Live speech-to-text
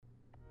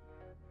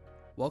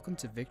Welcome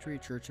to Victory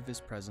Church of His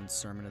Presence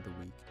Sermon of the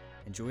Week.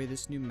 Enjoy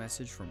this new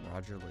message from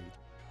Roger Lee.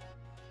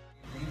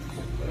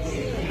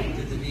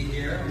 Good to be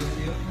here with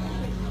you.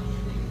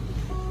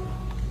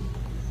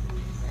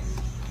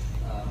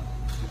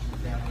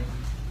 Family.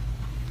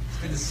 It's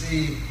good to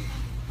see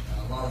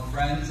a lot of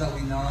friends that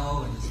we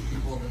know and just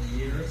people over the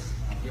years.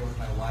 I'm here with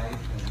my wife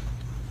and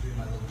three of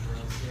my little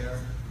girls here,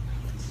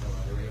 and so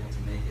they were able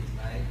to make it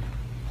tonight.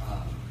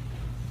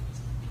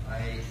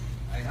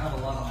 I have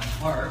a lot on my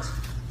heart.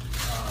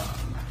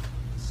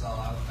 So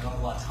I don't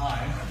have a lot of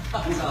time,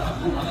 so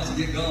I'm going to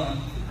get going.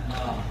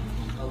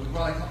 We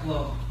brought a couple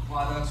of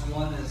products.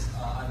 One is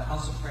at the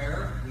House of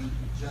Prayer. We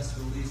just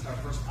released our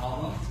first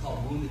album. It's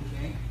called Wounded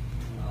King.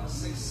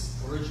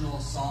 6 original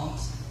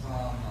songs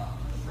from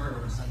the prayer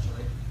room,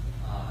 essentially.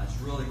 It's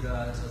really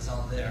good, so it's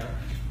out there.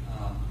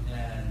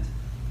 And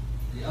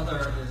the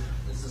other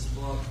is this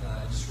book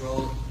I just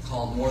wrote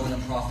called More Than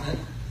a Prophet.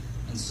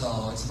 And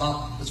so it's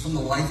from the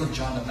life of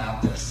John the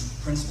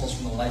Baptist, principles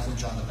from the life of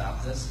John the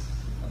Baptist.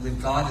 I believe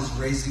God is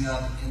raising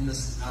up in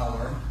this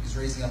hour. He's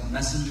raising up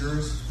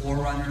messengers,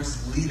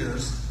 forerunners,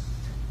 leaders,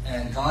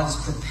 and God is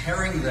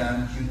preparing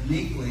them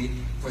uniquely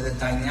for the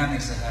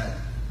dynamics ahead.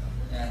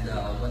 And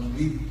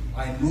when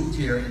I moved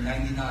here in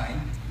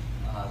 '99,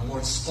 the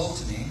Lord spoke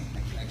to me.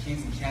 I came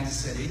from Kansas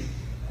City.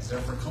 I was there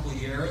for a couple of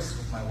years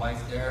with my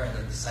wife there at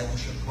a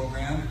discipleship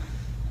program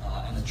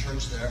in the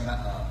church there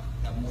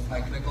with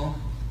Mike Mickle.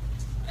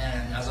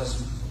 And as I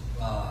was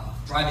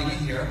driving in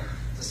here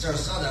to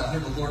Sarasota, I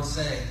heard the Lord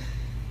say,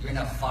 "You're going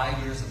to have 5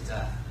 years of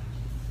death."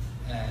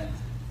 And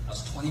I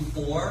was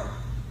 24.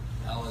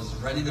 I was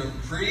ready to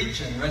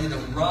preach and ready to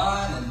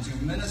run and do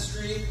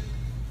ministry.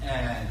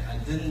 And I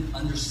didn't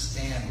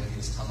understand what he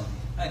was telling me.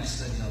 I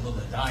understood, a little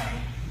bit of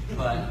dying,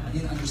 but I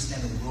didn't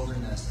understand the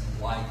wilderness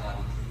and why God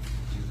would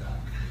do that.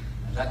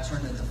 And that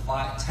turned into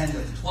 10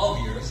 to 12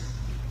 years,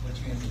 which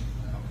means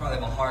I probably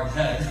have a hard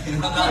head. I'm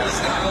not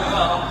listening real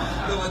well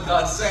to what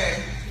God's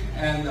saying.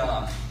 And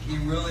he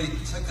really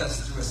took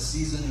us through a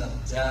season of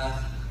death,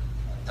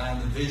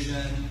 dying to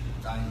vision,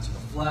 dying to the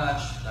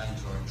flesh, dying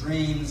to our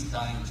dreams,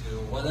 dying to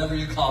whatever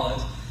you call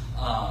it.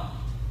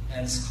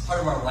 And it's part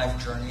of our life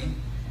journey.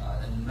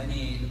 And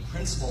many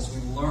principles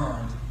we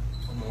learned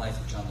from the life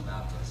of John the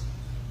Baptist.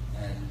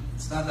 And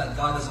it's not that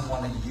God doesn't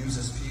want to use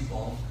his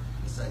people,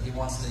 it's that he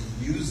wants to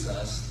use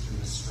us through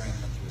his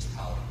strength and through his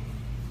power.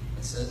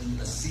 It's that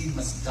the seed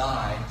must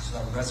die so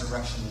that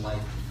resurrection life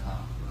can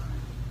come.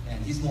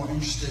 And he's more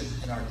interested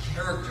in our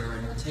character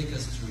and will take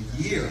us through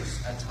years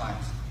at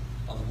times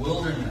of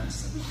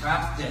wilderness and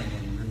crafting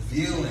and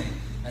revealing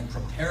and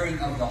preparing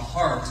of the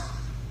heart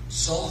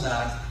so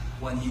that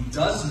when he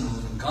does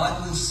move, and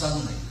God moves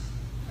suddenly,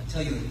 I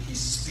tell you, he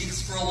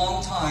speaks for a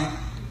long time,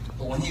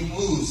 but when he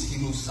moves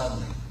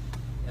suddenly.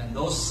 And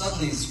those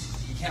suddenlies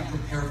you can't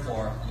prepare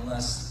for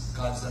unless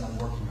God's done a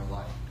work in your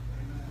life.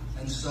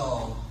 And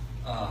so,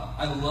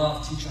 I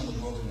love teaching on the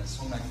wilderness.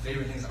 One of my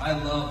favorite things. I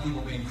love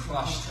people being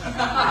crushed by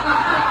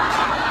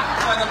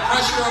the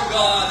pressure of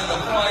God and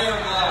the fire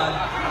of God.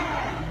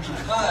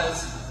 Because,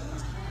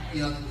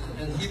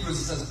 in Hebrews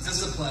it says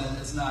discipline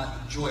is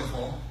not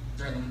joyful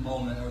during the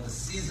moment or the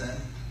season.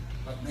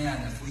 But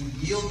man, if we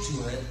yield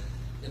to it,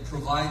 it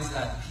provides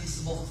that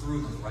peaceable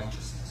fruit of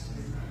righteousness.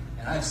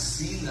 And I've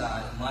seen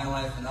that in my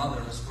life and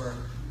others where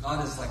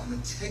God is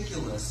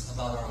meticulous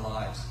about our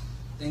lives.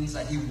 Things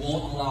that he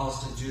won't allow us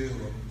to do,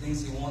 or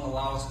things he won't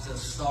allow us to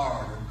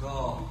start or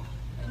go.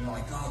 And you're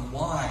like, God,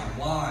 why?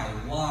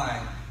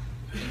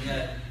 And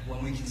yet,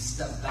 when we can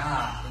step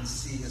back and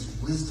see his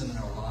wisdom in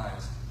our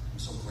lives, I'm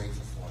so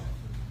grateful for it.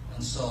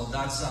 And so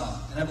that's,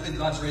 and I believe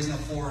God's raising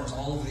up foreigners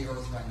all over the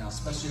earth right now,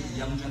 especially the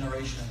young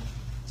generation.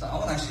 So I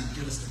want to actually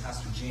give this to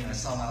Pastor Gene. I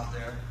saw him out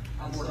there.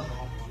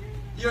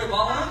 You already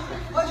bought one?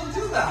 Why'd you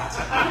do that?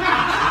 I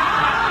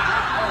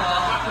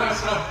don't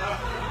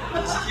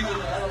know. Just keep it,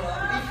 I don't know.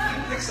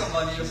 You pick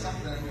somebody or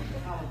something.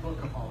 I'm a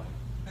bookaholic.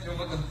 You're a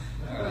bookaholic.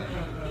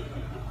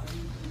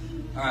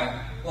 All right.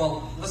 Well,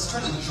 let's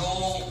turn to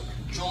Joel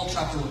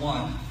chapter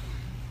 1.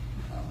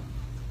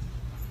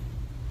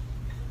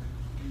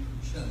 You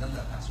should have done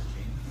that, Pastor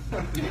Gene.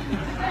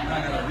 Now I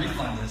got to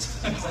refund it.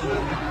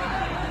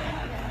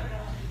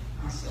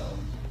 So,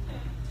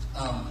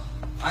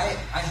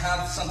 I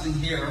have something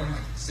here,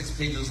 6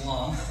 pages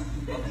long,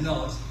 of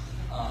notes.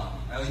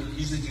 I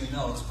usually do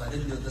notes, but I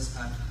didn't do it this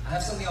time. I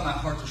have something on my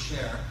heart to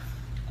share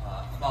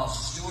about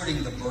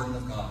stewarding the burden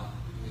of God,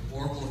 the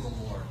oracle of the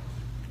Lord.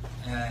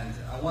 And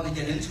I want to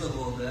get into it a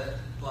little bit,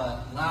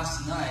 but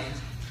last night,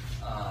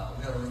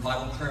 we had a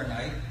revival prayer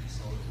night.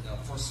 So,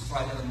 first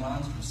Friday of the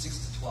month from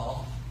 6 to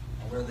 12.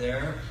 We're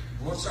there.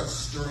 The Lord started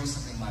stirring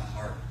something in my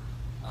heart.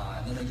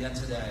 And then again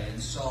today.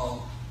 And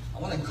so, I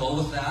want to go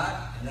with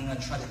that, and then I'm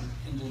going to try to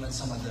implement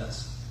some of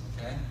this.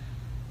 Okay?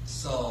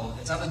 So,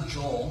 it's out of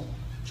Joel,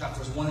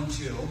 chapters 1 and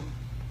 2.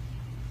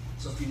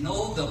 So if you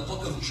know the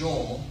book of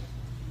Joel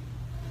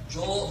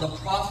the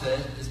prophet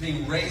is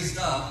being raised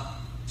up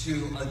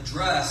to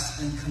address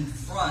and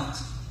confront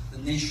the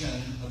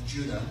nation of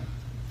Judah.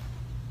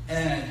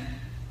 And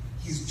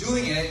he's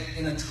doing it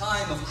in a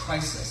time of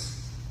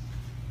crisis.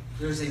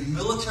 there's a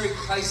military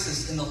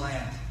crisis in the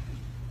land.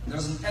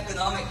 There's an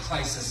economic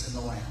crisis in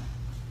the land.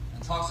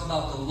 It talks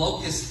about the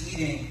locust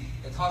eating.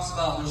 It talks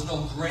about there's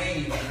no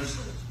grain,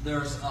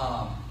 there's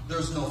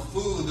no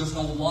food, there's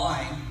no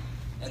wine.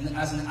 And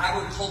as an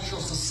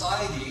agricultural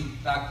society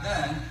back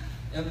then,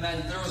 it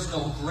meant there was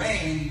no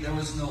grain, there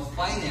was no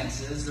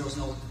finances, there was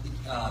no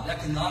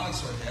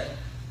economics were hit.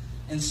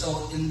 And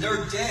so in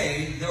their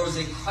day, there was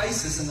a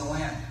crisis in the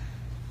land.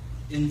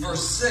 In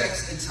verse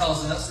 6, it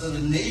tells us that a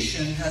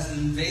nation has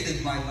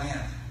invaded my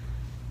land.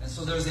 And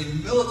so there's a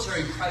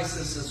military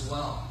crisis as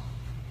well.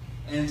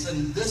 And it's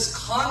in this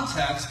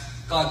context,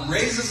 God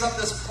raises up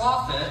this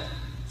prophet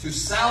to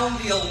sound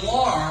the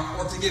alarm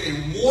or to give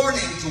a warning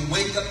to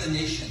wake up the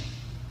nation.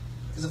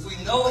 Because if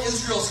we know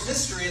Israel's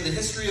history and the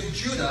history of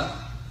Judah,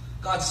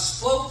 God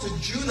spoke to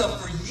Judah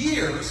for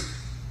years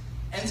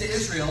and to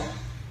Israel,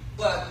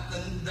 but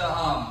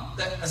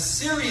the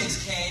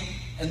Assyrians came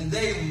and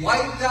they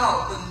wiped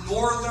out the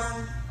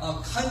northern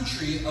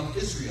country of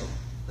Israel,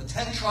 the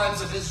 10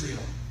 tribes of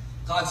Israel.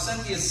 God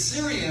sent the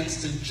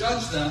Assyrians to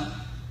judge them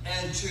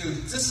and to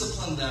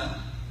discipline them.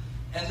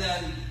 And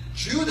then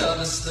Judah,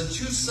 the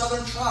 2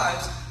 southern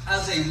tribes,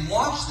 as they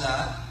watched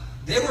that,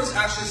 they were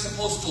actually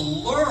supposed to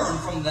learn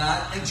from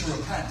that and to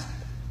repent.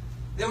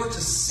 They were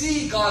to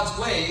see God's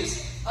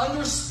ways,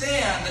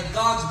 understand that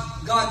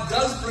God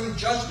does bring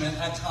judgment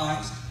at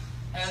times,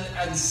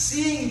 and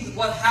seeing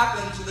what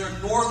happened to their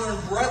northern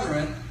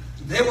brethren,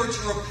 they were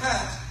to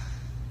repent.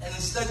 And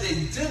instead they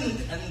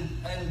didn't,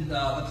 and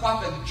the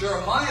prophet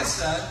Jeremiah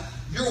said,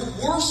 you're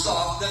worse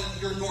off than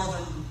your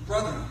northern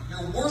brethren.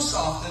 You're worse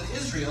off than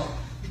Israel,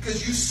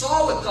 because you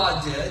saw what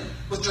God did,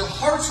 but your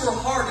hearts were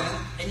hardened,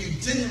 and you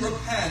didn't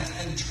repent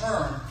and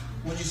turn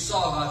when you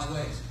saw God's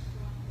ways.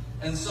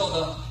 And so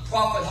the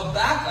prophet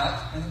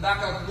Habakkuk, in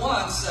Habakkuk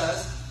 1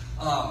 says,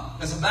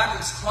 as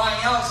Habakkuk's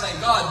crying out,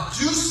 saying, God,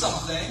 do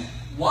something.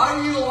 Why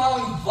are you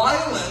allowing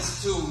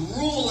violence to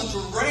rule and to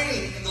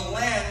reign in the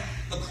land,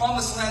 the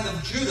promised land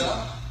of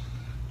Judah?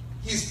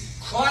 He's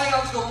crying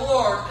out to the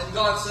Lord, and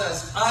God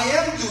says, I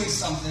am doing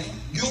something.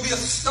 You'll be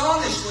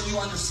astonished when you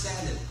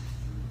understand it.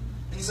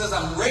 And he says,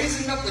 I'm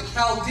raising up the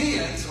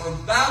Chaldeans, or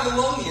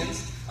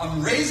Babylonians.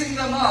 I'm raising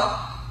them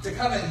up to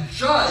come and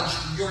judge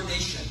your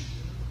nation.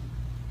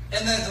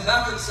 And then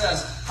Habakkuk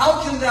says,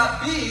 how can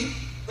that be?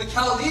 The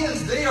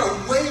Chaldeans, they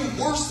are way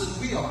worse than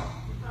we are.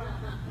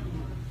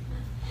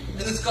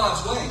 And it's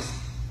God's ways.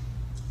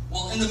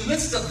 Well, in the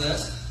midst of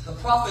this, the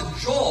prophet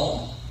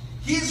Joel,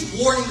 he's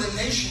warning the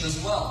nation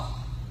as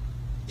well.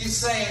 He's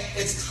saying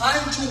it's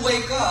time to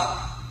wake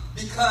up,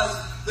 because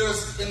they're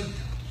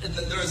in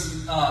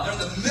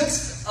the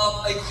midst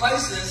of a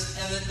crisis,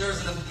 and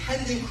there's an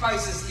impending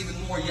crisis even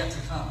more yet to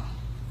come.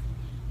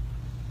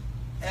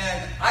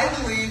 And I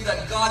believe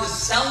that God is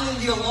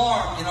sounding the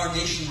alarm in our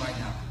nation right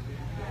now.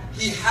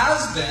 He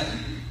has been,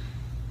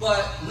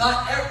 but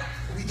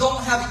we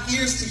don't have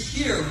ears to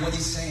hear what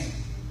he's saying.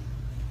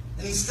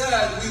 And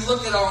instead, we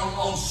look at our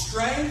own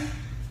strength,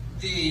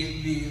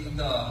 the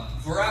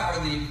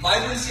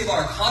vibrancy of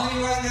our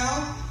economy right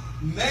now.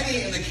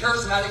 Many in the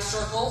charismatic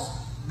circles,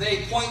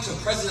 they point to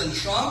President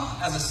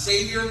Trump as a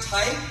savior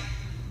type,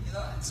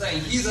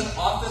 saying he's in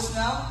office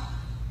now.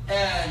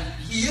 And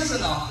he is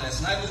in office,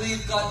 and I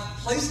believe God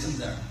placed him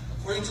there,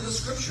 according to the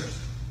scriptures.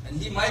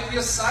 And he might be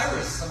a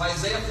Cyrus of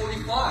Isaiah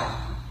 45.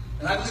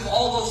 And I believe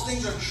all those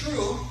things are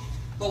true,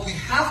 but we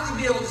have to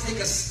be able to take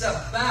a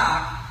step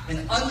back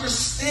and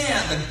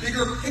understand the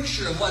bigger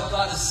picture of what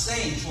God is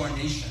saying to our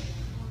nation.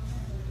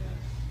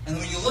 And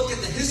when you look at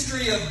the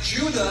history of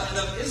Judah and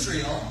of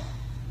Israel,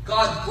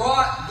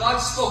 God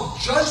spoke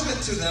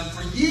judgment to them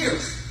for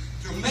years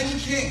through many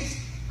kings.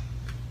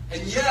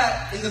 And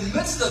yet, in the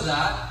midst of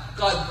that,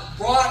 God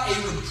brought a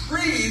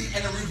reprieve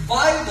and a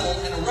revival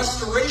and a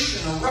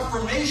restoration, a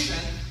reformation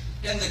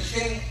in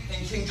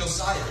King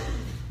Josiah.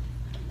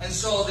 And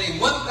so they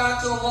went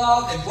back to the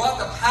law, they brought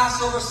the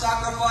Passover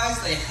sacrifice,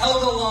 they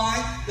held the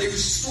line, they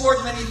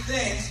restored many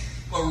things.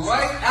 But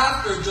right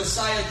after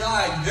Josiah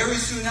died, very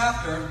soon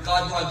after,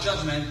 God brought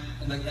judgment,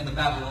 and the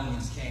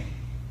Babylonians came.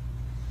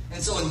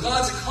 And so in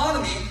God's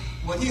economy,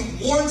 when he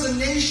warns a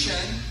nation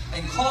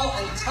and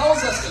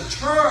tells us to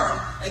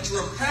turn and to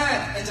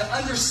repent and to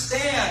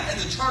understand and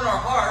to turn our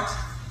hearts,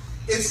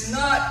 it's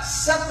not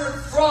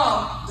separate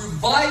from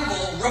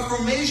revival,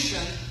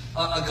 reformation,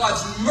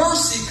 God's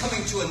mercy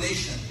coming to a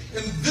nation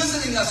and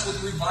visiting us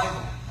with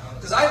revival.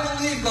 Because I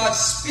believe God's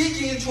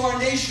speaking into our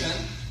nation,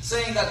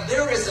 saying that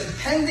there is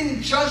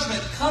impending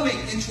judgment coming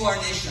into our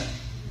nation.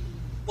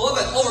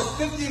 Beloved, over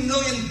 50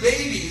 million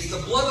babies,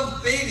 the blood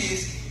of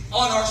babies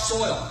on our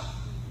soil.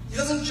 He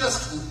doesn't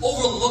just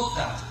overlook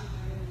that.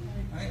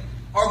 Right?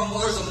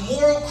 There's a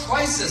moral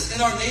crisis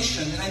in our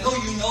nation, and I know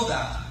you know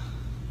that.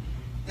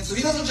 And so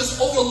he doesn't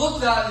just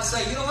overlook that and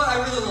say, you know what,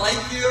 I really like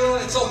you,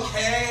 it's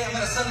okay, I'm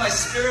going to send my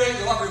spirit,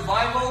 you'll have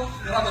revival,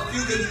 you'll have a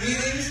few good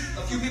meetings,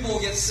 a few people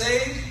will get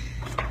saved,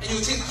 and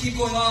you'll keep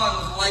going on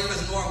with life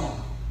as normal.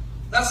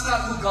 That's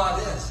not who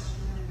God is.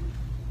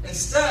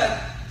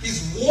 Instead,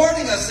 he's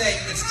warning us, saying,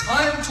 it's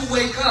time to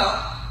wake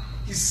up,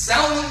 He's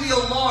sounding the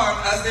alarm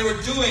as they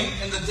were doing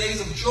in the days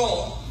of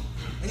Joel.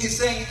 And he's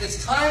saying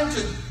it's time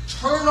to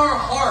turn our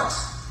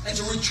hearts and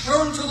to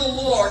return to the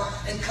Lord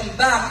and come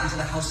back into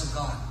the house of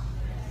God.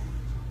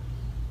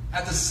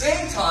 At the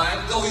same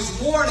time, though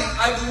he's warning,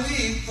 I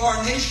believe, for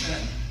our nation,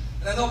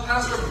 and I know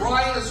Pastor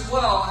Brian as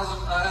well has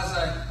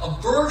a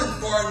burden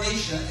for our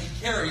nation he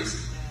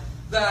carries,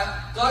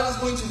 that God is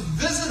going to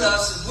visit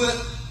us with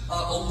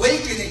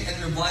awakening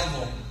and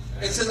revival.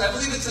 It says, I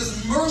believe it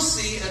says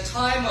mercy, a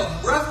time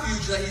of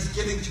refuge that he's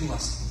giving to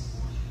us.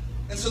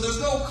 And so there's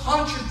no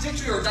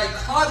contradictory or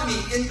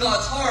dichotomy in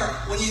God's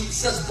heart when he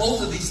says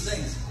both of these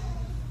things.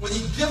 When he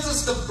gives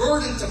us the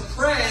burden to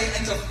pray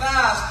and to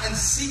fast and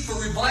seek for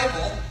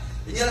revival,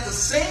 and yet at the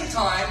same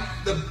time,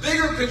 the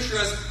bigger picture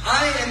is,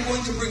 I am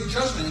going to bring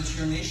judgment into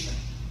your nation.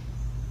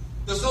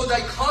 There's no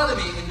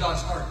dichotomy in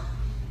God's heart.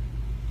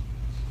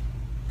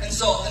 And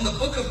so in the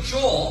book of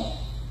Joel,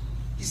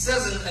 he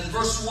says in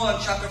verse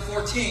 1, chapter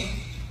 14,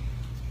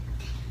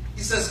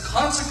 he says,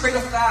 consecrate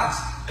a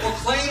fast,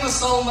 proclaim a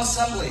solemn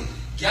assembly,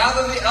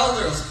 gather the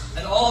elders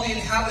and all the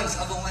inhabitants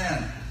of the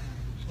land.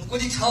 Look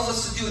what he tells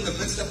us to do in the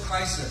midst of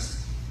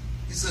crisis.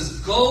 He says,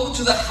 go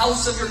to the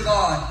house of your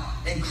God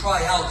and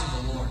cry out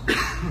to the Lord.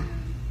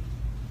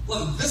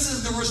 Look, this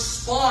is the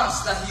response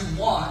that he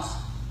wants.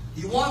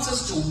 He wants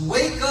us to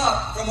wake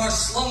up from our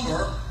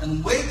slumber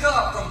and wake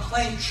up from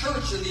playing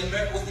church with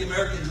the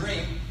American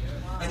dream.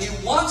 And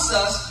he wants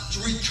us to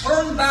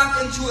return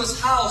back into his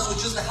house,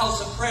 which is the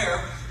house of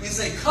prayer, and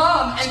say,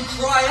 come and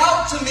cry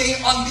out to me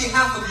on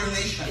behalf of your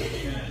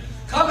nation.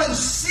 Come and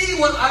see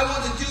what I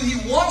want to do.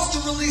 He wants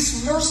to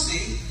release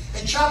mercy.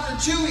 In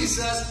chapter 2, he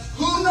says,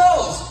 who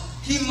knows?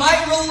 He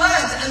might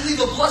relent and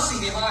leave a blessing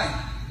behind.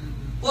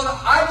 Well,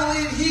 I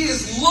believe he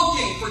is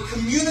looking for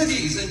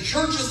communities and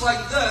churches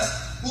like this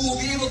who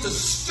will be able to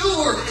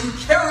steward and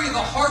carry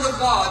the heart of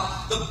God,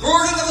 the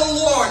burden of the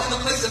Lord in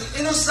the place of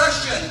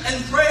intercession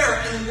and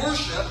prayer and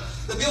worship,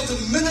 to be able to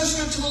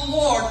minister to the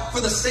Lord for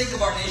the sake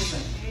of our nation.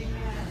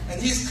 And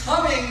he's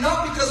coming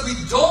not because we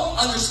don't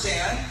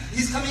understand.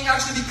 He's coming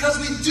actually because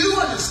we do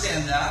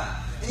understand that.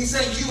 And he's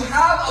saying, you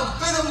have a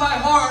bit of my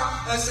heart.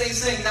 And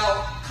he's saying,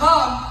 now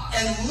come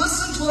and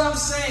listen to what I'm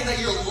saying, that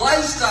your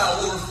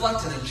lifestyle will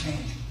reflect it and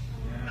change.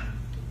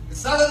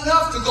 It's not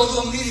enough to go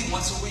to a meeting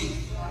once a week.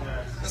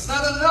 It's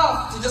not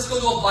enough to just go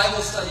to a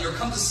Bible study or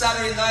come to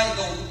Saturday night and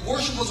go,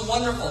 worship was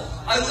wonderful.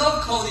 I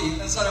love Cody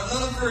and son. I've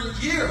known them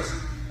for years.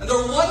 And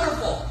they're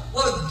wonderful.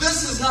 Well, if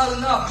this is not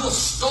enough, you'll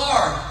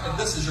starve if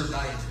this is your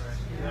diet.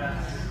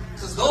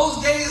 Because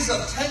those days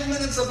of 10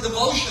 minutes of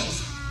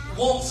devotions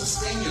won't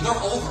sustain you. They're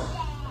over.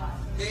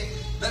 Okay?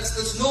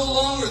 That's no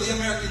longer the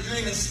American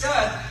dream.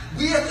 Instead,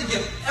 we have to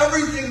give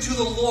everything to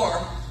the Lord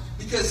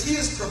because he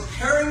is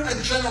preparing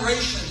a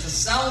generation to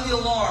sound the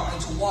alarm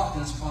and to walk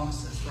in his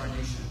promises for our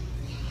nation.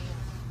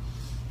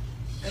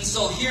 And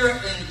so here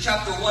in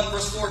chapter 1,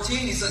 verse 14,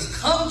 he says,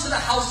 come to the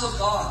house of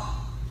God.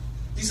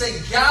 He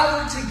says,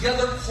 gather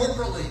together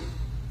corporately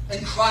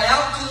and cry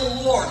out to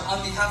the Lord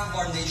on behalf of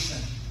our nation,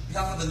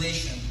 behalf of the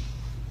nation.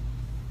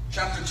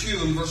 Chapter 2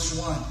 and verse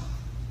 1.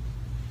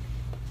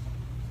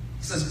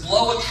 He says,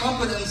 blow a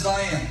trumpet in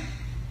Zion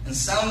and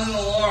sound an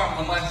alarm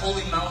on my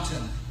holy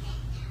mountain.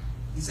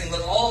 He's saying,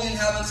 let all the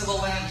inhabitants of the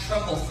land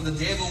tremble, for the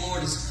day of the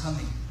Lord is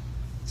coming.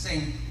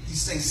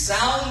 He's saying,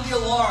 sound the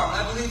alarm.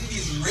 I believe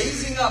he's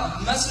raising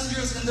up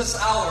messengers in this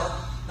hour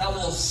that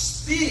will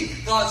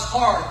speak God's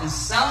heart and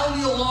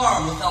sound the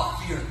alarm without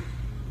fear.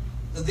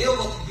 That they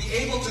will be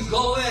able to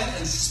go in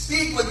and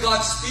speak what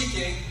God's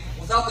speaking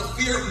without the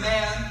fear of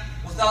man,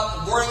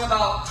 without worrying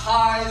about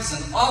tithes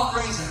and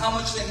offerings and how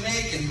much they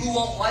make and who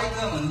won't like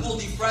them and who will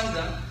defriend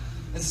them.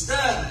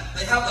 Instead,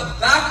 they have the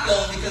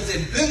backbone because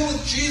they've been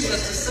with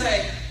Jesus to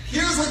say,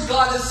 here's what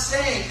God is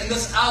saying in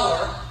this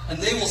hour, and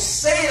they will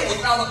say it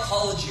without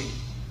apology.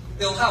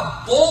 They'll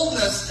have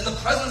boldness in the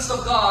presence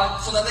of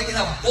God so that they can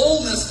have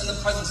boldness in the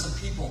presence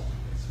of people.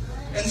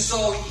 And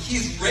so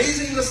he's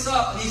raising this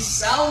up, and he's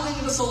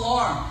sounding this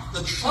alarm.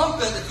 The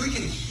trumpet, if we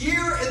can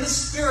hear in the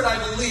Spirit, I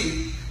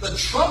believe, the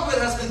trumpet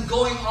has been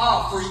going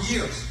off for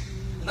years.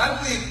 And I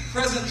believe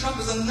President Trump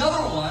is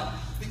another one,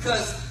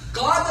 because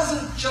God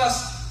doesn't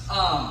just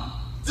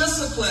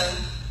discipline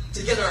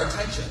to get our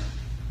attention.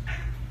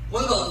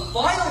 One of the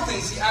final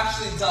things he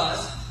actually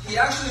does, he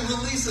actually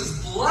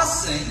releases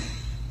blessing,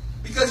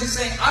 because he's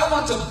saying, I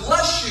want to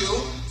bless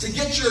you to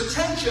get your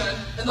attention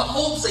in the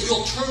hopes that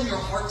you'll turn your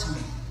heart to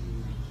me.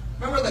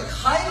 Remember, the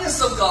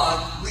kindness of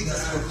God leads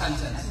us to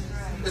repentance.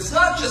 It's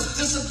not just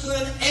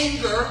discipline,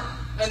 anger,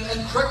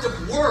 and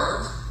corrective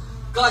words.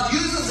 God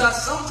uses that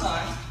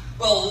sometimes,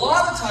 but a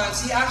lot of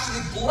times he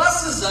actually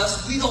blesses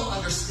us. We don't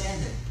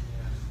understand it.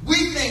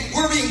 We think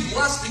we're being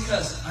blessed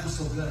because I'm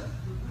so good.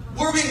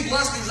 We're being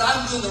blessed because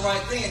I'm doing the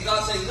right thing. And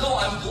God saying, no,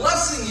 I'm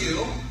blessing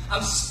you.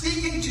 I'm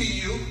speaking to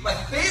you. My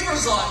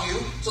favor's on you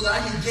so that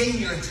I can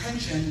gain your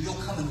attention. You'll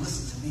come and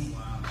listen to me.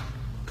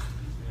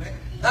 Right?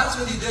 That's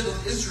what he did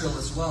with Israel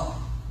as well.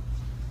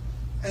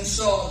 And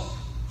so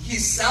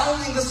he's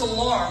sounding this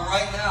alarm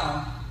right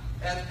now.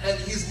 And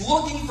he's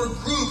looking for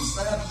groups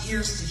that have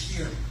ears to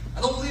hear.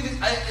 I don't believe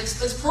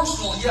it's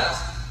personal,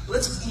 yes, but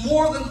it's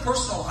more than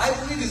personal. I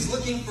believe he's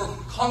looking for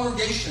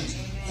congregations,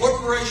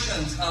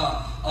 corporations,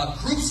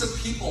 groups of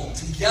people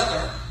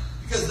together,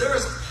 because there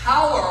is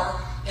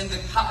power in the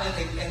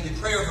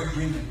prayer of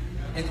agreement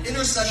and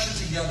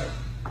intercession together.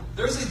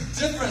 There's a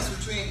difference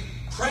between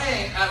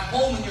praying at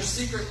home in your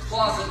secret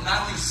closet,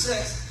 Matthew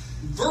 6,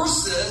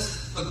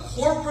 versus the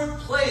corporate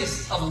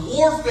place of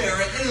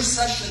warfare and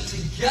intercession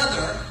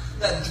together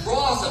that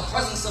draws the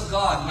presence of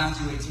God,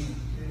 Matthew 18.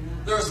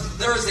 There is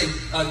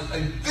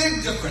a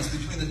big difference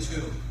between the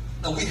two.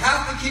 Now, we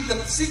have to keep the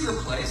secret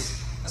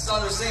place. That's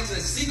not what we're saying, it's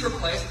a secret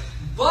place.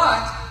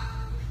 But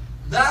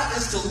that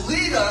is to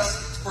lead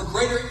us for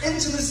greater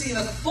intimacy and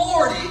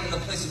authority in the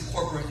place of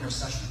corporate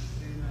intercession.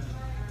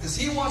 Because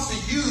he wants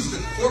to use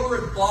the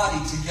corporate body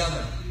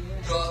together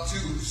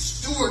to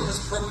steward his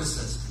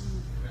purposes.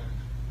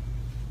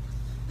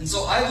 And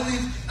so I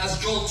believe, as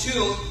Joel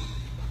 2,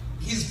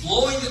 he's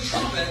blowing the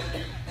trumpet,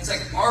 and it's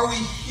like, are we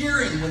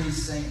hearing what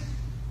he's saying?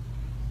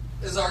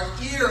 Is our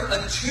ear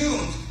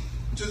attuned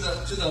to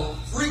the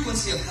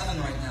frequency of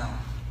heaven right now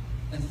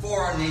and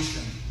for our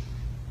nation?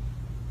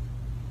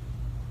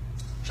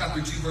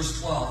 Chapter 2,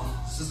 verse 12.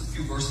 There's just a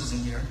few verses in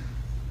here.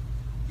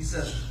 He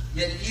says,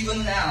 "Yet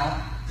even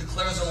now,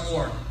 declares the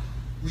Lord,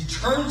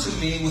 return to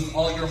me with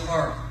all your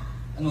heart,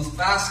 and with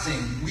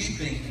fasting,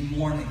 weeping, and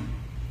mourning."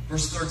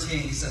 Verse 13,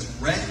 he says,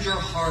 "Rend your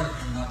heart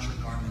and not your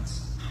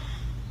garments."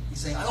 He's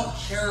saying, I don't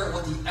care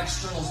what the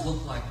externals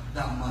look like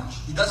that much.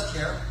 He does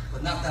care,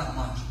 but not that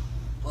much.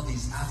 Well,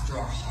 he's after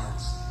our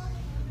hearts.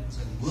 It's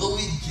like, will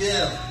we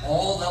give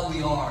all that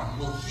we are?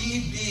 Will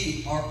he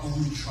be our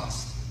only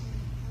trust?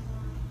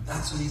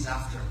 That's what he's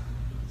after.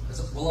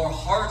 Will our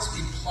hearts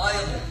be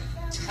pliable,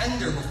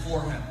 tender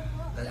before him?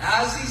 That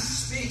as he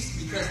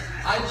speaks, because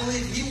I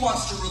believe he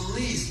wants to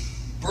release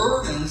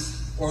burdens,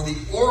 or the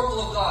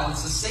oracle of God.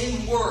 It's the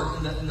same word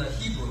in the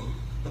Hebrew.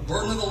 The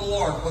burden of the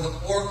Lord, or the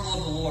oracle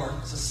of the Lord.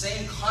 It's the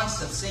same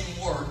concept, same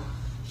word.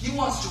 He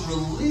wants to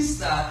release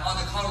that on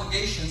the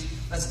congregations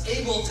that's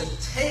able to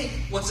take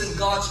what's in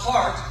God's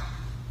heart,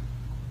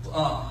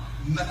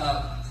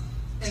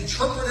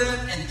 interpret it,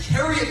 and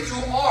carry it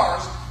through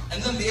ours,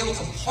 and then be able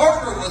to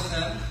partner with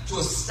him to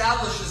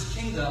establish his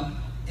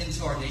kingdom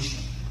into our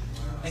nation.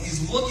 And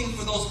he's looking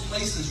for those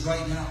places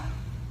right now.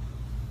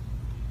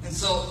 And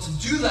so to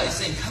do that, he's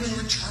saying, come and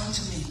return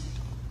to me.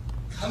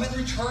 Come and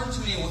return to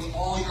me with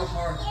all your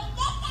heart.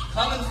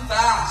 Come and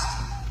fast.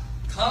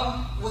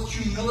 Come with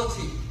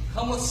humility.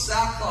 Come with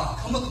sackcloth.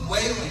 Come with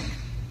wailing.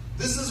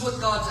 This is what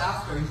God's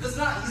after. He's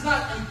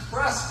not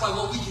impressed by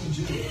what we can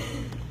do.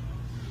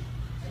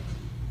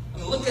 I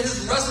mean, look at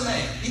his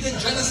resume. He did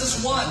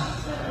Genesis 1.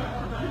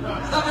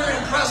 He's not very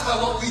impressed by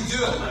what we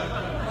do.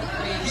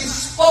 I mean, he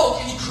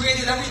spoke and he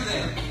created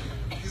everything.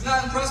 He's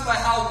not impressed by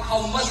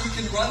how much we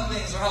can run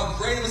things or how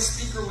great of a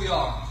speaker we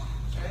are.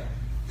 Okay?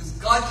 Because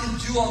God can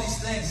do all these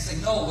things. He's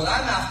saying, no, what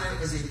I'm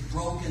after is a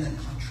broken and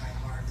contrite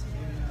heart.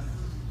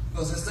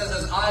 Because it says,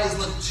 his eyes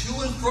look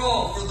to and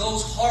fro for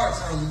those hearts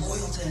that are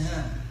loyal to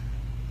him.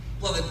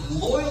 Beloved,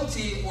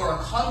 loyalty or a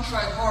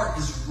contrite heart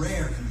is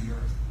rare in the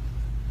earth.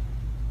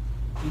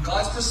 From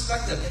God's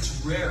perspective,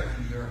 it's rare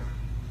in the earth.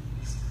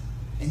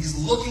 And he's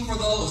looking for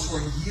those who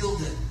are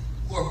yielded,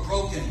 who are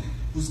broken,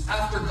 who's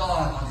after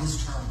God on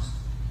his terms.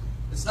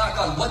 It's not,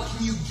 God, what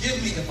can you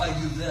give me if I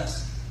do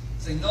this?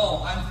 Say,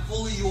 no, I'm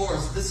fully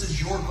yours. This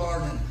is your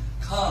garden.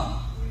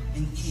 Come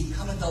and eat.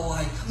 Come and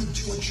delight. Come and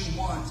do what you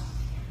want.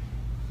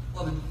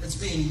 Beloved, it's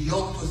being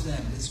yoked with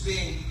him. It's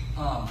being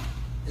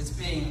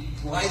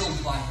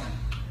bridled by him.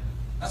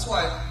 That's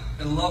why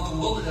I love the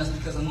wilderness,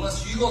 because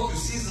unless you go through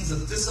seasons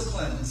of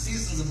discipline and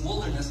seasons of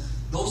wilderness,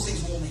 those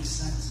things won't make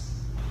sense.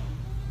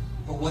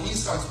 But when he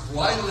starts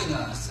bridling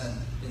us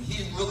and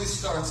he really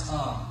starts,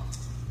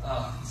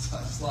 I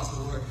just lost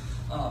the word.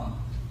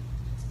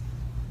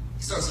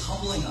 He starts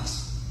humbling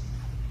us.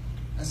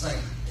 It's like,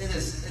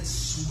 it's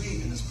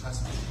sweet in his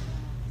presence.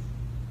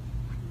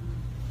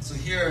 So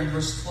here in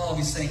verse 12,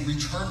 he's saying,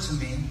 return to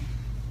me,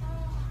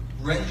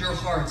 rend your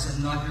hearts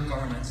and not your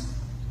garments.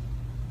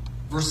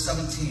 Verse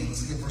 17,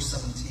 let's look at verse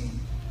 17.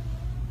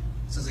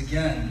 It says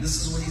again,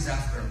 this is what he's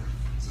after.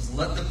 It says,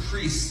 let the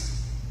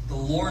priests, the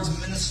Lord's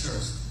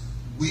ministers,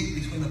 weep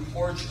between the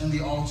porch and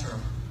the altar,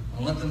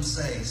 and let them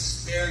say,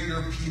 spare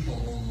your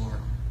people, O Lord.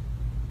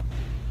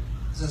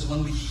 It says,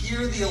 when we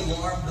hear the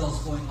alarm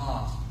bells going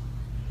off,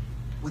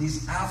 what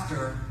he's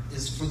after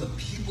is for the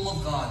people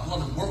of God.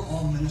 Beloved, we're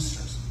all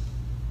ministers.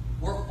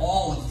 We're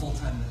all in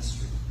full-time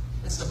ministry.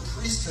 It's the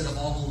priesthood of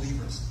all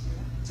believers.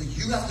 So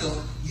you have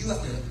to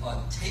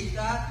take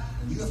that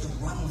and you have to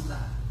run with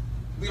that.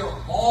 We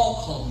are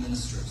all called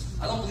ministers.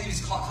 I don't believe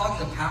he's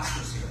talking to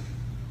pastors here.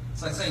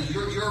 It's like saying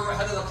you're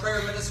head of the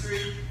prayer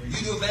ministry, or you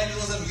do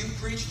evangelism, you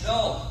preach.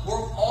 No,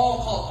 we're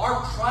all called.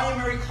 Our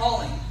primary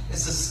calling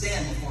is to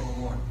stand before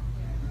the Lord.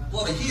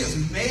 Beloved, he has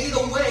made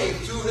a way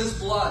through his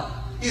blood.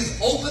 He has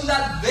opened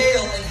that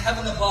veil in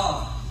heaven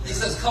above. He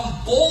says, come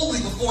boldly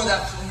before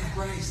that throne of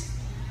grace.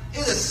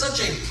 It is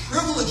such a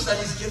privilege that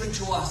he's given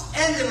to us,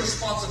 and a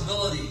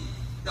responsibility.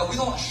 That we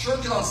don't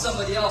shirk it on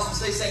somebody else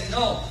and say,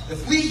 no,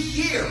 if we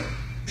hear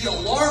the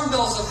alarm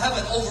bells of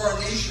heaven over our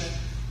nation,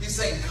 he's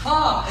saying,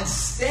 come and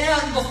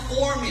stand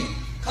before me.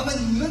 Come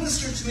and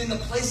minister to me in the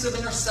place of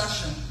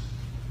intercession.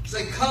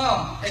 Say,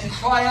 come and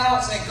cry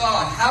out, saying,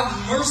 God,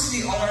 have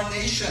mercy on our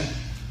nation.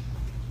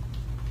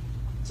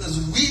 It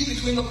says, weep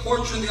between the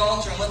porch and the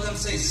altar, and let them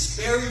say,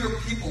 spare your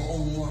people, O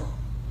Lord.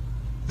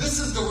 This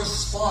is the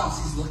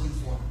response he's looking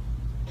for.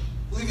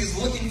 I believe he's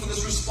looking for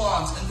this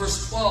response in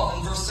verse 12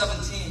 and verse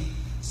 17,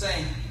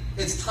 saying,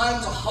 it's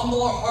time to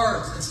humble our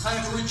hearts. It's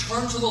time to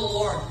return to the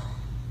Lord.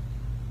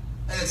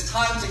 And it's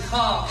time to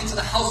come into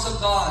the house of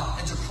God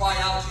and to cry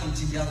out to him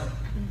together.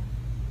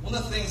 One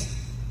of the things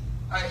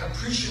I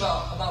appreciate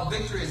about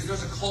Victory is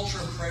there's a culture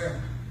of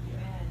prayer.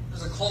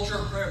 There's a culture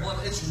of prayer.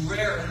 But it's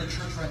rare in the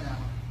church right now.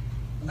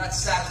 And that's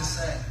sad to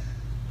say.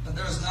 But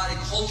there is not a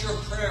culture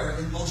of prayer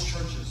in most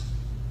churches.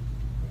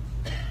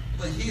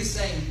 But he is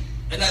saying,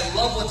 and I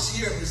love what's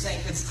here, he's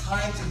saying it's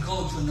time to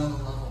go to another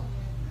level.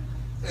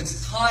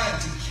 It's time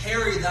to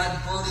carry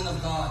that burden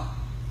of God.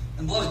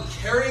 And beloved,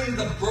 carrying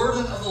the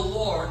burden of the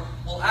Lord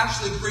will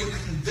actually bring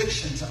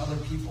conviction to other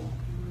people.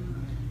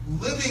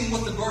 Living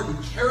with the burden,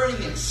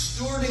 carrying it,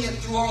 stewarding it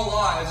through our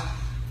lives,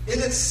 in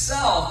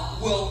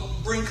itself will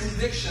bring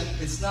conviction.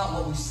 It's not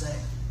what we say.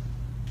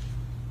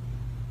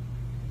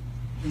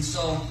 And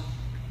so,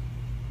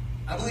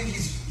 I believe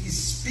he's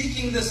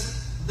speaking this.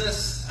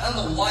 I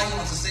don't know why he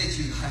wants to say it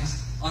to you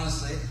guys,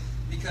 honestly,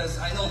 because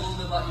I know a little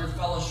bit about your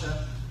fellowship,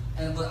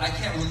 but I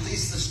can't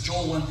release this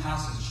Joel 1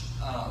 passage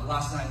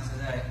last night and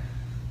today.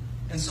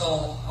 And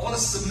so, I want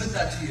to submit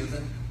that to you,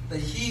 that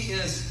he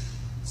is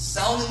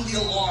sounding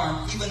the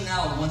alarm even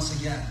now once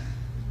again.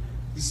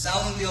 He's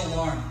sounding the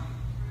alarm.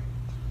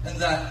 And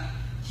that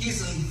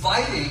he's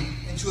inviting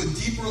into a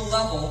deeper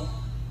level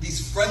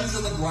these friends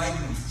of the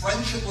bridegroom,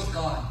 friendship with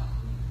God.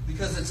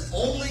 Because it's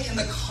only in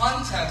the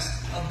context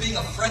of being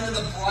a friend of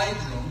the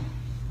bridegroom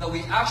that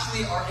we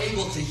actually are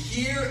able to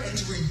hear and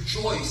to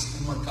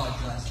rejoice in what God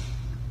does.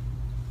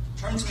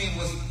 Turn with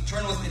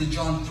me to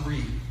John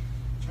 3.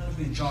 Turn with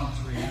me to John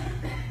 3.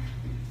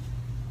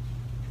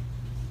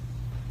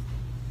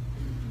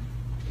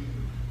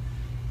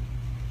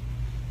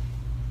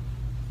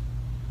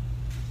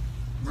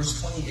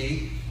 Verse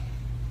 28,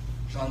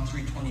 John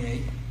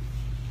 3:28.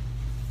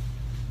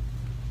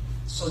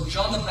 So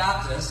John the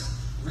Baptist,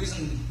 the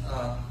reason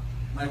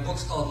my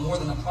book's called More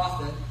Than a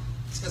Prophet,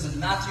 is because in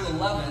Matthew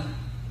 11,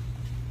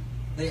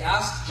 they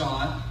asked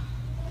John,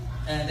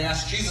 and they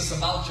asked Jesus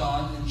about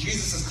John, and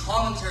Jesus'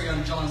 commentary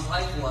on John's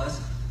life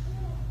was,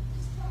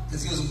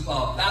 because he was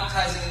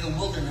baptizing in the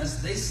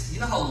wilderness, you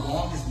know how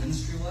long his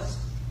ministry was?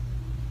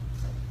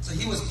 So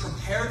he was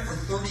prepared for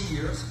 30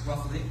 years,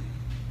 roughly.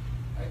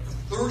 Right?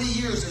 For 30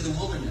 years in the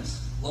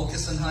wilderness.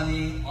 Locusts and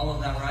honey, all of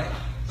that, right?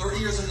 30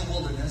 years in the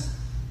wilderness.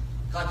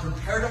 God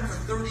prepared him for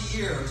 30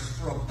 years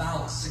for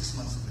about 6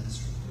 months of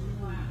ministry.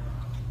 Wow.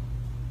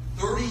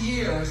 30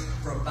 years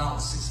for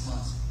about 6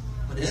 months.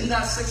 But in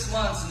that 6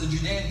 months in the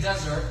Judean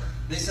desert,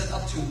 they said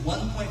up to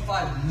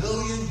 1.5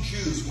 million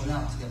Jews went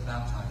out to get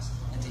baptized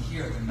and to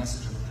hear the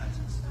message of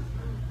repentance.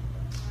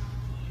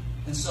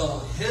 And so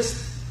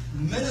his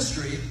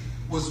ministry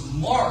was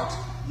marked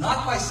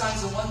not by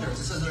signs and wonders.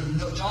 It says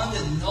John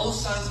did no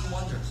signs and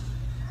wonders.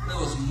 It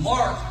was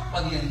marked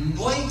by the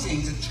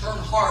anointing to turn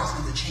hearts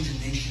and to change a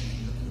nation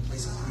in the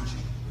place of preaching.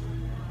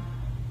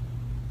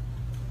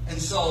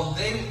 And so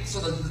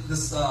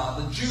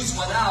the Jews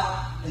went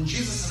out, and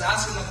Jesus is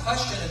asking the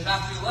question in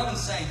Matthew 11,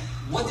 saying,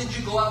 "What did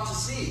you go out to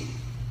see?"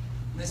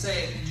 And they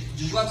say,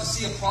 "Did you go out to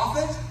see a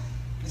prophet?"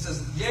 He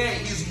says, "Yea,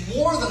 he's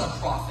more than a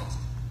prophet."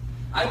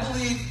 I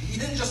believe he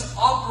didn't just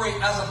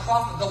operate as a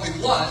prophet, though he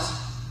was,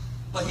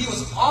 but he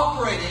was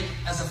operating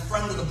as a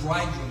friend of the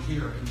bridegroom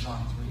here in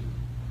John 3.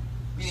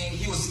 Meaning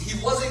he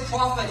was a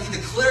prophet, he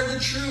declared the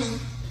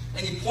truth,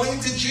 and he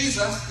pointed to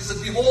Jesus. He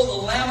said, "Behold,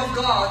 the Lamb of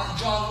God," in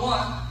John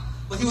 1.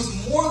 But he was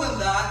more than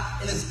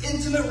that in his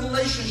intimate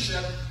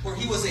relationship where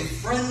he was a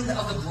friend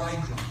of the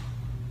bridegroom.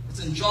 It's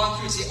in John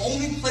 3. It's the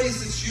only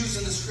place it's used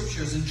in the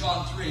scriptures, in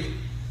John 3.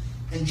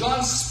 And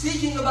John's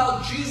speaking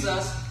about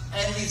Jesus,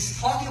 and he's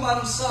talking about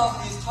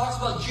himself. He talks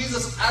about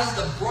Jesus as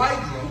the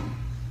bridegroom,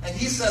 and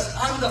he says,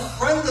 "I'm the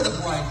friend of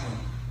the bridegroom."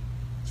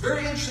 It's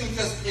very interesting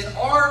because in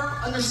our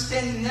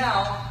understanding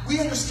now, we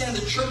understand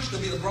the church to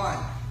be the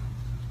bride.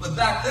 But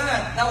back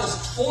then, that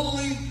was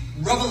totally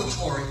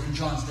revelatory in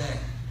John's day.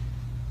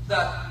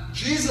 That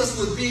Jesus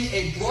would be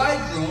a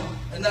bridegroom,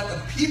 and that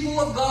the people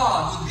of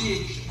God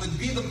would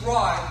be the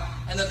bride,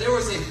 and that there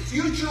was a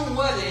future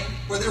wedding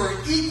where they were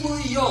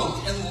equally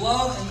yoked in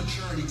love and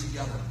maturity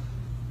together.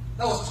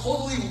 That was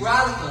totally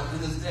radical in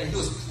his day. He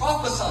was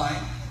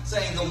prophesying,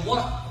 saying,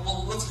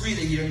 let's read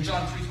it here in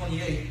John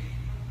 3:28.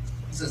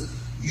 He says,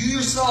 "You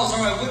yourselves are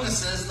my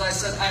witnesses that I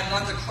said I am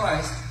not the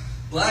Christ,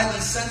 but I have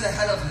been sent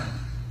ahead of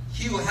him.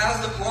 He who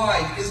has the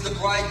bride is the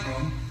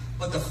bridegroom,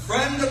 but the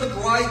friend of the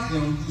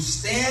bridegroom who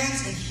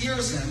stands and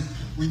hears him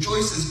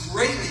rejoices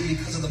greatly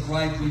because of the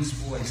bridegroom's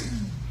voice.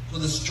 So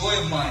this joy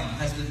of mine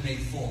has been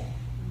made full."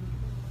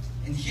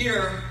 And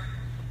here,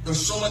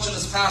 There's so much in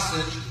this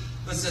passage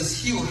that says,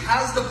 he who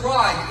has the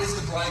bride is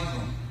the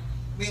bridegroom.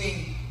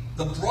 Meaning,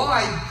 the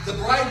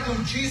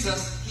bridegroom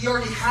Jesus, he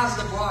already has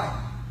the bride.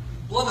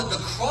 Beloved, the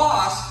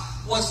cross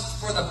was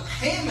for the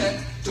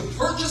payment to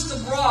purchase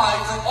the bride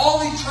for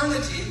all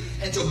eternity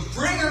and to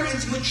bring her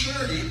into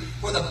maturity,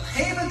 where the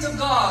payment of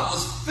God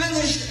was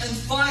finished and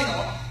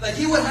final, that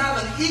he would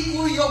have an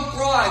equally yoked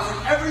bride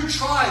from every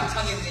tribe,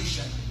 tongue, and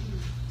nation.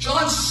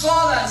 John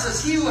saw that and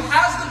says, he who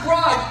has the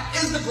bride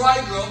is the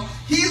bridegroom.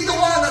 He's the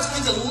one that's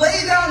going to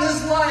lay down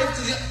his life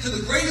to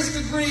the greatest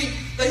degree,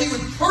 that he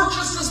would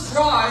purchase this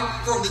bride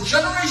for the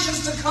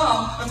generations to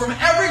come, and from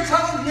every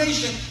tongue and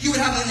nation, he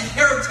would have an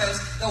inheritance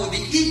that would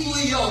be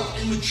equally yoked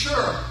and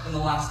mature in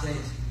the last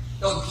days.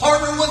 That would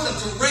partner with them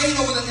to reign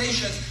over the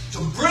nations, to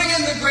bring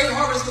in the great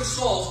harvest of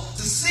souls,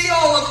 to see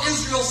all of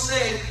Israel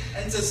saved,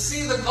 and to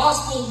see the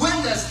gospel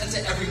witnessed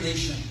into every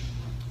nation.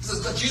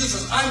 Jesus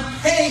says, I'm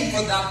paying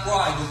for that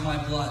bride with my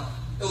blood.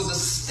 It was a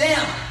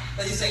stamp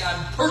that he's saying,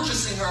 I'm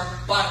purchasing her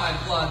by my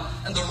blood.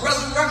 And the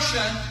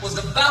resurrection was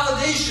the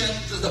validation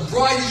that the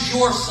bride is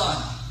your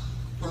son.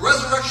 The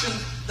resurrection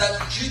that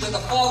the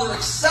Father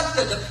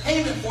accepted the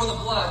payment for the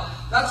blood.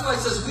 That's why it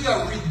says we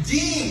are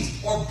redeemed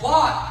or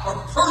bought or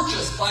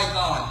purchased by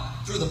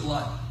God through the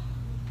blood.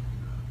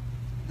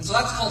 And so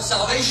that's called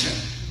salvation.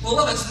 Well,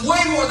 love, it's way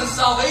more than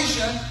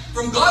salvation.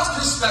 From God's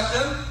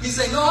perspective, he's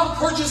saying, no, I'm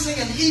purchasing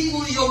an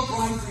equally yoked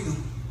bride for you.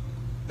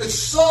 It's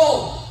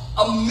so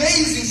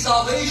amazing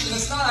salvation.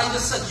 It's not I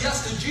just said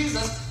yes to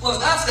Jesus. Well,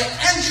 that's the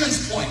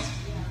entrance point.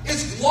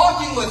 It's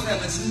walking with him.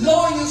 It's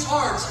knowing his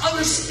heart. It's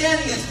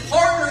understanding it. It's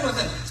partnering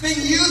with him. It's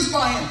being used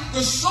by him.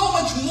 There's so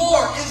much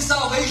more in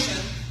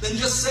salvation than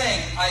just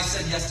saying, I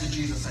said yes to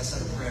Jesus. I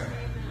said a prayer.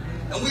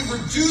 And we've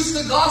reduced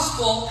the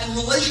gospel and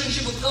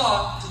relationship with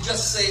God to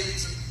just say,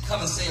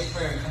 come and say a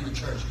prayer and come to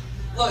church.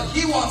 Look,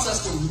 he wants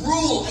us to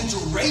rule and to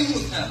reign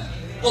with him,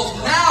 both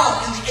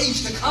now and the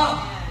age to come.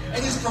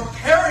 And he's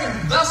preparing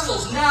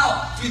vessels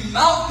now to be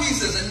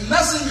mouthpieces and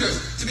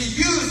messengers to be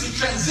used to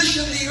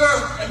transition the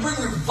earth and bring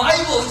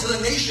revival into the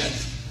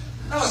nations.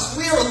 Now, as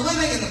we are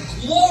living in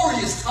a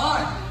glorious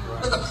time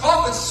that the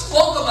prophets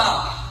spoke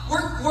about,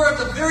 we're at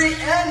the very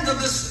end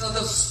of the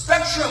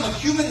spectrum of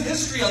human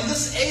history on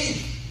this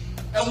age.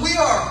 And we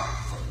are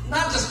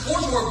not just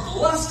fortunate, we're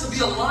blessed to be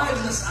alive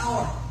in this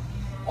hour.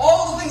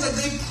 All the things that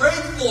they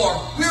prayed for,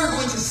 we are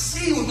going to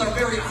see with our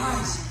very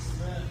eyes.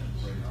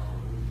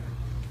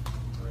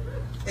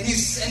 And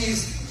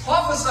he's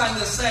prophesying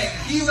this, saying,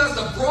 he who has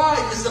the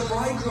bride is the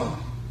bridegroom.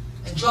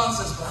 And John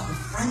says, but I'm a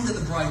friend of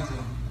the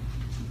bridegroom.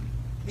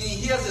 Meaning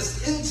he has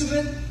this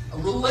intimate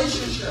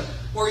relationship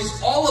where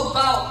he's all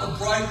about the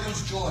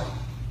bridegroom's joy.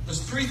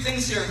 There's three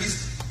things here.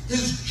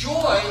 His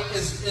joy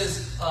is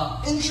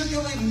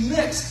intricately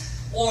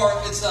mixed, or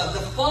it's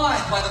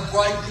defined by the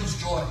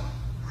bridegroom's joy.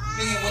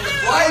 Meaning when the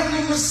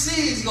bridegroom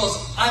receives, he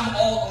goes, I'm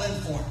all in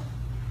for it.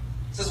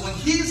 It says when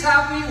he's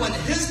happy, when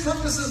his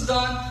purpose is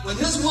done, when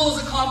his will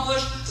is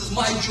accomplished, it says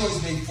my joy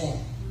is made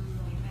full.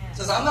 It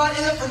says I'm not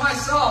in it for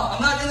myself.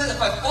 I'm not in it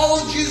if I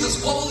follow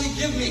Jesus, what will he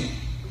give me?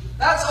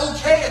 That's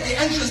okay at the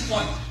entrance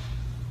point.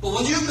 But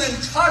when you've been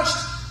touched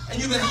and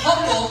you've been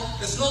humbled,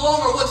 it's no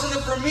longer what's in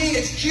it for me,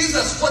 it's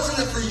Jesus, what's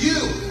in it for you.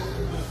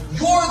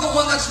 You're the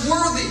one that's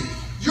worthy.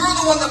 You're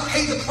the one that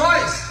paid the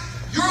price.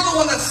 You're the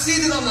one that's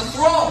seated on the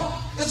throne.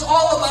 It's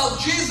all about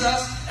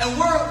Jesus, and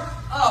we're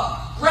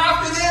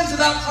grafted into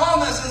that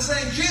promise and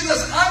saying,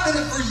 Jesus, I'm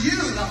in it for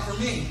you, not for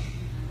me.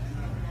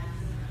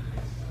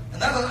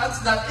 And that's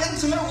that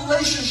intimate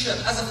relationship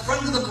as a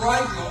friend of the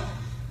bridegroom.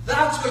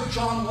 That's what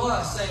John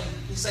was saying.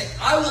 He's saying,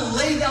 I will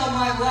lay down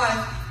my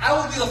life. I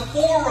will be the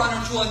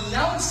forerunner to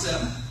announce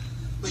him.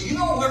 But you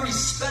know where he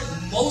spent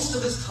most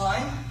of his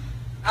time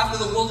after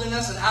the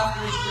wilderness and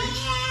after he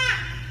preached?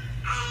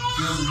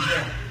 He was in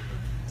jail.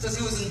 It says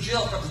he was in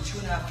jail for up to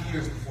 2.5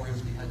 years before he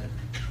was beheaded.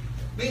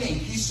 Meaning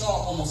he saw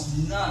almost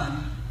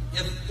none,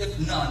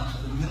 if none,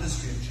 of the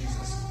ministry of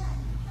Jesus.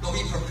 Though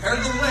he prepared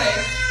the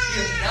way,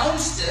 he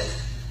announced it.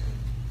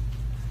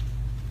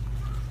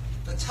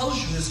 That tells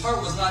you his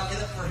heart was not in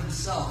it for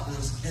himself, but it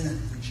was in it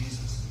for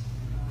Jesus.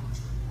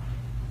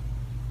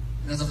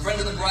 And as a friend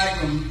of the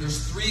bridegroom,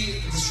 there's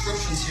 3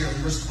 descriptions here in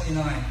verse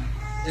 29.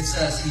 It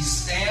says, he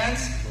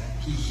stands,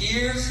 he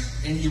hears,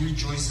 and he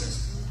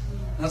rejoices.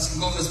 And let's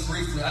go over this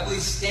briefly. I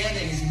believe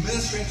standing is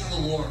ministering to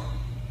the Lord.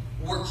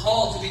 We're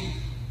called to be,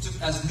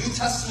 as New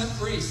Testament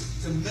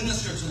priests, to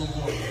minister to the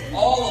Lord.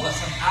 All of us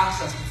have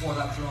access before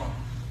that throne.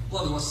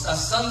 Beloved,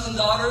 as sons and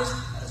daughters,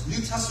 as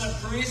New Testament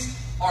priests,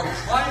 our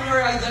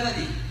primary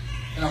identity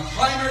and our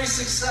primary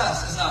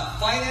success is not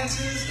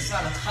finances, it's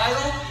not a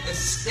title, it's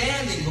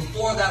standing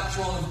before that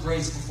throne of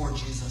grace before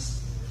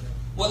Jesus.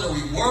 Whether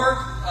we work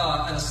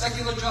at a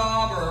secular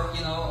job or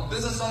a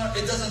business owner,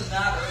 it doesn't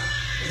matter.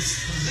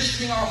 It's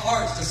positioning our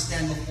hearts to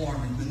stand before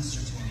him and minister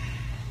to him.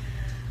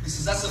 He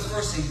says that's the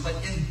first thing. But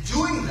in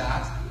doing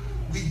that,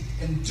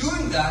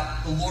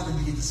 the Lord will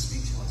begin to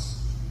speak to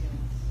us.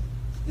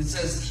 It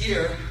says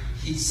here,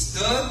 he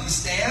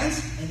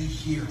stands, and he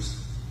hears.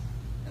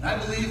 And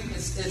I believe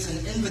it's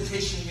an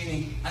invitation,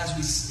 meaning as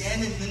we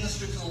stand and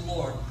minister to the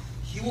Lord,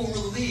 He will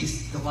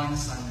release divine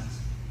assignments.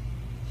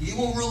 He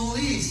will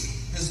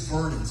release His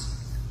burdens.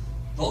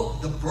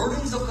 The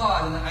burdens of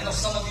God, and I know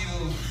some of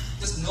you,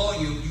 just knowing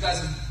you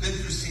guys have been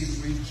through seasons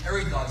where you've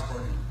carried God's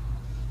burden.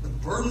 The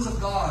burdens of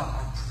God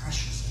are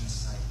precious in His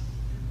sight.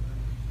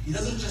 He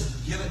doesn't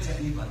just give it to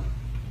anybody.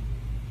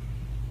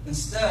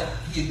 Instead,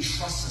 He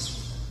entrusts us with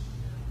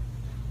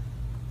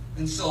it.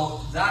 And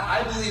so that,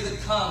 I believe,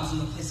 it comes in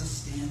the place of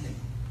standing.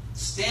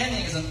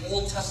 Standing is an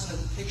Old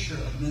Testament picture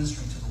of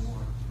ministering to the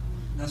Lord.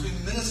 And as we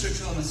minister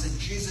to Him and say,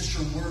 Jesus,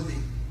 you're worthy,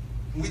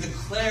 and we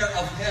declare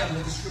of Him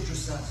what the Scripture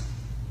says,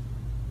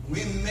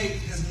 we make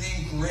His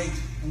name great,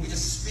 and we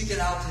just speak it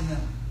out to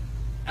Him.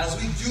 As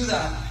we do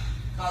that,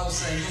 God will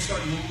say, He'll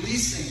start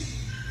releasing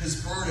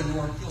His burden,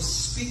 or He'll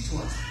speak to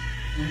us,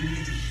 and we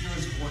need to hear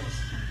His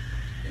voice.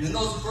 And in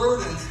those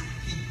burdens,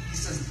 He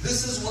says,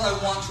 this is what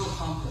I want to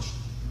accomplish.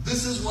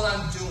 This is what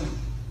I'm doing.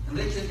 And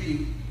they can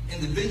be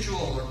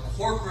individual, or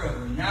corporate,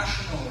 or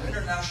national, or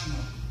international.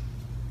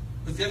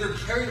 If you ever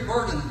carry a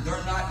burden,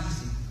 they're not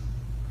easy.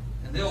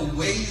 And they'll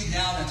weigh you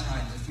down at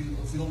times if you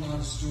don't know how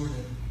to steward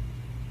it.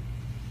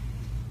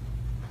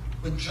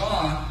 But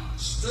John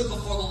stood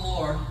before the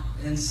Lord,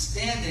 and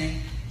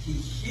standing, he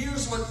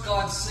hears what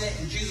God's saying,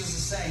 and Jesus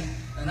is saying,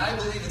 and I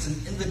believe it's an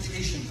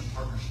invitation to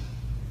partnership.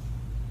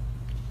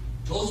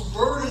 Those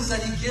burdens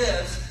that He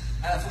gives,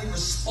 if we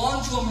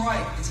respond to Him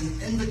right, it's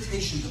an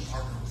invitation to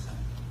partner with Him.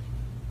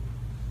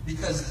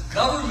 Because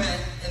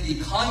government and the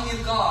economy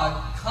of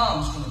God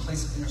comes from the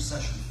place of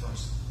intercession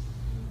first.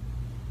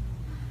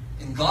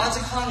 In God's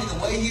economy, the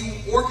way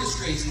He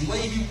orchestrates and the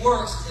way He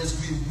works is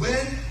we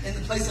win in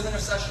the place of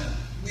intercession.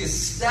 We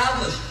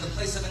establish in the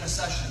place of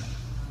intercession.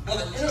 Now,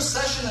 the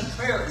intercession and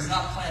prayer is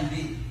not plan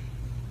B.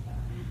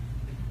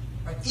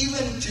 Right?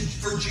 Even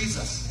for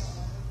Jesus.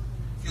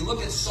 If you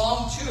look at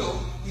Psalm 2,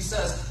 He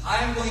says,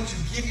 I am going to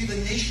give you the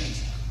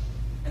nations.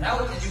 And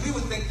we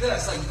would think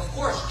this, like, of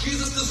course,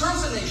 Jesus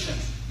deserves the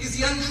nations. He's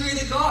the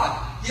uncreated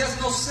God. He has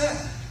no sin.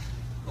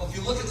 Well, if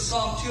you look at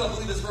Psalm 2, I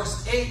believe it's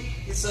verse 8,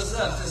 it says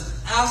this, it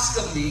says, ask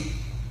of me,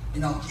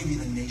 and I'll give you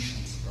the nations.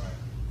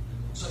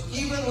 So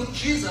even with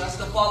Jesus,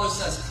 the Father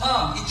says,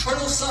 come,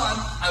 eternal Son,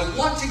 I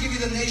want to give you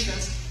the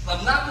nations, but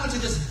I'm not going to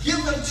just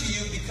give them to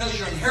you because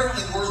you're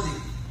inherently worthy.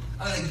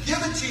 I'm going to give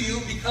it to you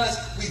because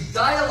we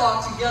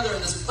dialogue together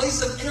in this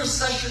place of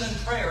intercession and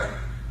prayer,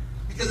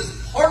 because it's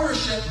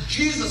partnership,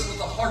 Jesus with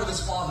the heart of His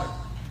Father.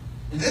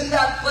 And in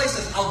that place,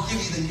 I'll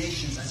give you the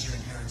nations as your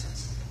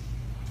inheritance.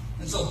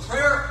 And so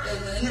prayer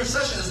and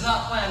intercession is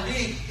not plan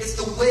B. It's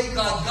the way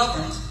God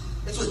governs.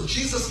 It's what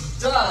Jesus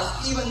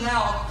does. Even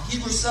now,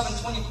 Hebrews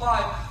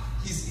 7:25,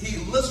 He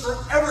lives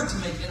forever to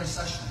make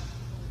intercession.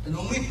 And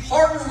when we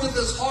partner with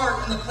His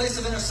heart in the place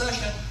of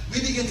intercession,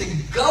 we begin to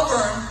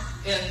govern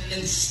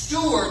and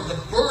steward the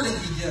burden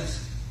He gives.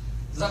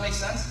 Does that make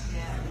sense?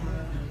 Yeah.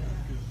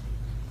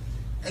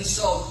 And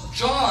so,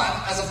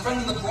 John, as a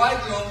friend of the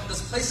bridegroom, in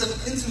this place of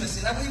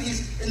intimacy, and I believe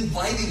he's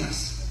inviting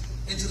us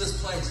into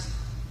this place.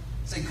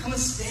 Saying, come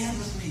and stand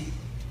with me.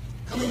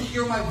 Come and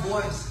hear my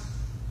voice.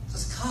 He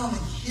says, come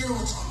and hear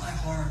what's on my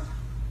heart.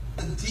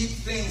 The deep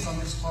things on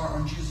His heart,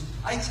 on Jesus.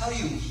 I tell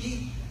you,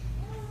 He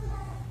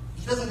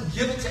doesn't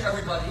give it to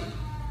everybody.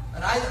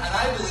 And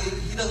I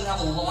believe He doesn't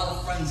have a lot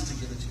of friends to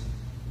give it to.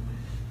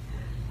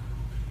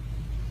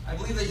 I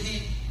believe that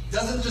He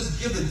doesn't just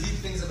give the deep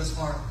things of His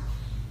heart.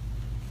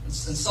 In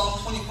Psalm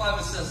 25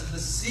 it says, the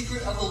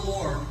secret of the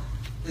Lord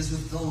is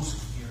with those who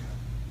fear Him.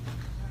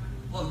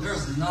 Look,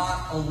 there's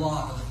not a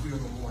lot of the fear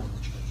of the Lord in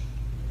the church.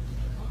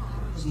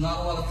 There's not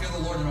a lot of fear of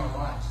the Lord in our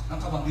lives. I'm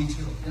talking about me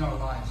too, in our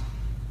lives.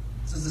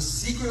 It says the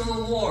secret of the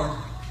Lord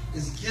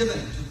is given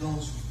to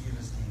those who fear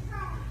His name.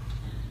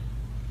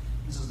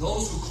 It says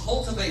those who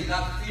cultivate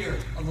that fear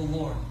of the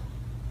Lord.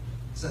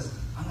 It says,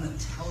 I'm going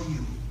to tell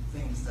you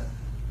things that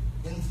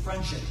in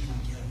friendship He will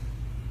give.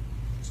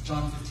 It's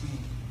John 15.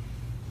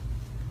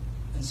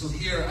 And so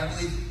here, I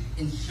believe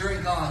in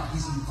hearing God,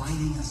 He's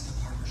inviting us to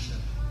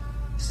partnership.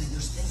 He's saying,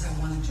 there's things I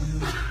want to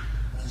do,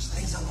 and there's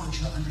things I want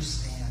you to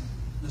understand.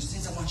 There's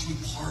things I want you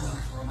to be part of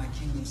for my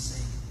kingdom's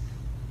sake.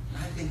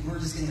 And I think we're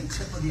just getting the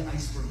tip of the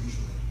iceberg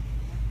usually.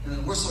 And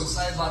then we're so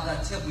excited about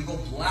that tip, we go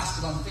blast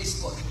it on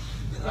Facebook.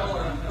 You know,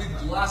 or we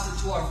blast it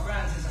to our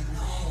friends. It's like,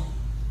 no.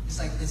 It's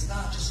like, it's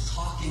not just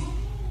talking.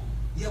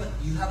 You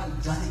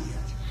haven't done it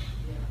yet.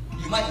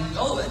 You might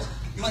know it,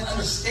 you might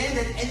understand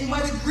it, and you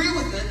might agree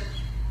with it,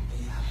 but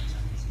you haven't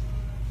done it.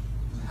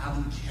 You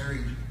haven't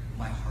carried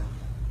my heart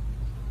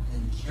yet.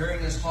 And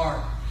carrying His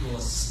heart will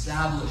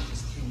establish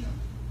His kingdom.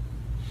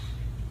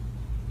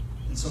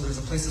 And so there's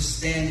a place of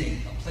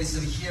standing, a place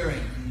of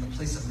hearing, and a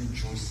place of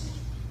rejoicing.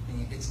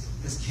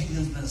 His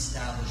kingdom's been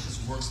established, His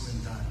work's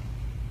been done.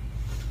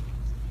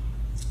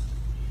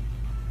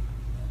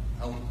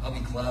 I'll be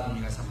glad when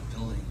you guys have a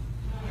building.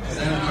 Because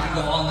then we can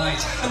go all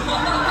night.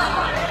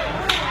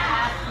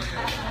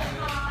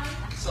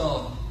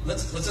 So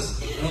let's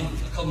just, a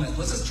couple minutes,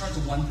 let's just turn to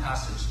one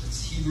passage.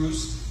 It's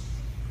Hebrews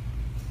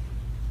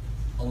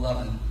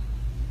 11.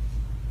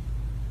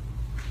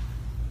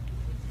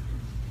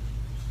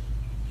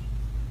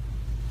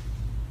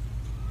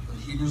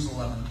 Hebrews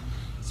 11,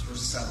 it's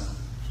verse 7.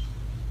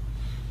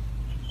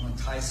 I want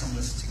to tie some of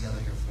this together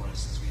here for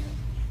us as we end.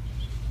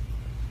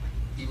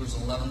 Hebrews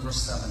 11,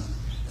 verse 7.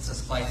 It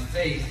says, by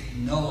faith,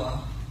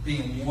 Noah,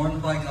 being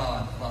warned by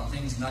God about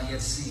things not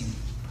yet seen,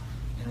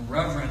 in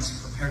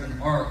reverence prepared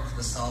an ark for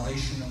the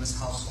salvation of his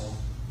household,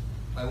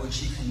 by which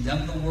he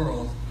condemned the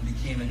world and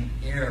became an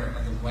heir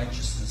of the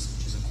righteousness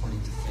which is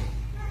according to faith.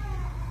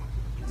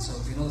 And so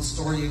if you know the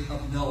story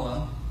of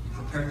Noah, he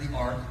prepared the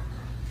ark.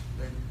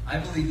 I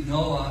believe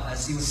Noah,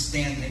 as he was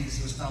standing, as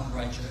he was found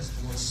righteous,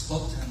 the Lord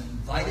spoke to him and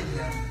invited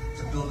him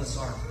to build this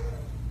ark.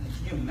 And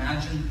can you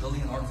imagine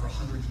building an ark for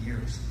 100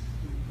 years?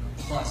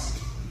 Plus,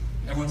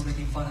 everyone's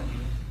making fun of you.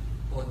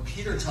 But what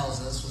Peter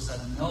tells us was that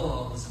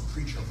Noah was a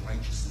preacher of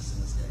righteousness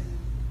in his day.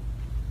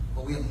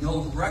 But we have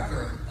no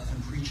record of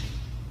him preaching.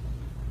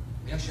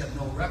 We actually have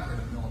no record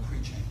of Noah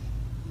preaching.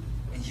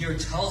 And here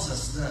it tells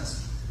us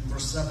this. In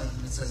verse 7,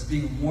 it says,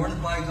 being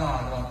warned by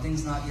God about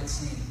things not yet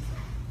seen.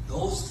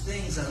 Those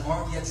things that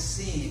aren't yet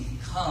seen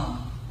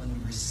come when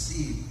we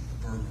receive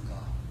the burden of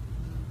God.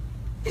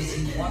 Because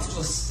he wants to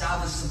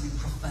establish something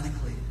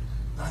prophetically.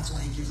 That's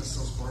why he gives us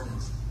those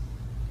burdens.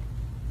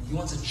 And he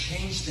wants to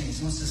change things.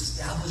 He wants to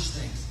establish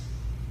things.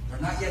 They're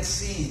not yet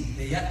seen.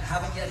 They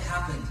haven't yet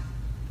happened.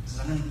 He says,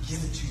 I'm going to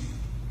give it to you.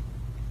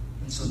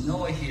 And so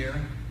Noah here,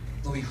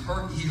 though he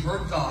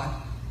heard God,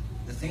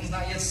 the things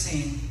not yet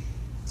seen,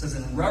 it says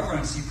in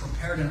reverence he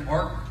prepared an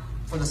ark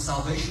for the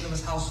salvation of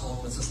his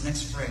household. That's this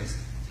next phrase.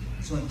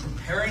 So in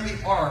preparing the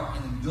ark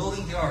and in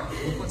building the ark,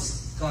 look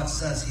what God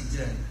says he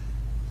did.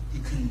 He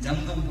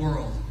condemned the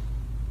world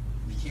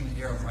and became an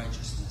heir of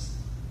righteousness.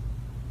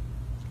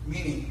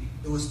 Meaning,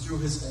 it was through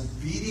his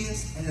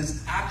obedience and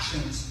his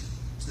actions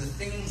to the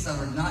things that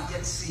are not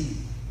yet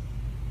seen.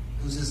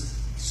 It was his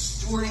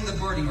stewarding the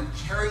burden or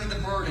carrying the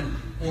burden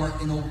or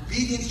in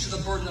obedience to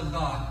the burden of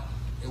God.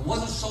 It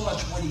wasn't so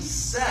much what he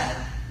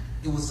said,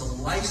 it was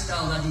the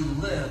lifestyle that he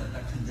lived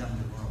that condemned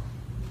the world.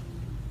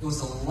 It was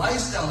the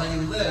lifestyle that he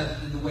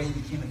lived in the way he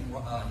became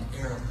an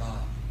heir of God.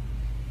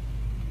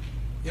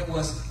 It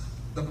was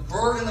the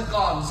burden of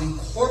God was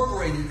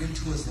incorporated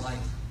into his life.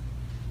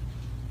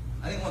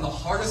 I think one of the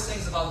hardest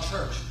things about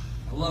church,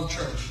 I love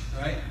church,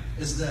 right,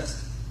 is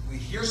this. We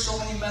hear so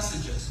many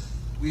messages.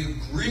 We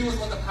agree with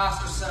what the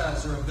pastor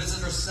says or a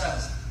visitor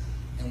says,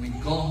 and we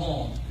go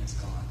home and it's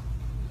gone.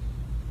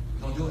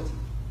 We don't do it.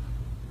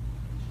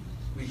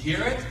 We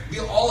hear it. We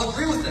all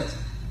agree with it.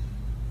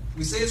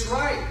 We say it's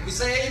right. We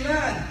say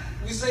amen.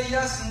 We say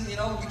yes, and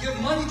we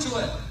give money to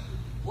it.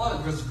 Well,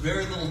 there's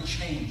very little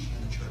change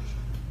in the church.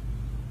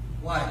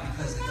 Why?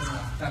 Because it doesn't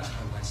affect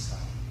our lifestyle.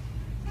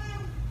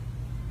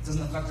 It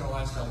doesn't affect our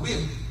lifestyle.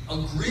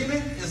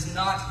 Agreement is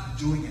not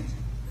doing it.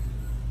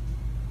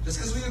 Just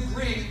because we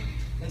agree,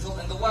 in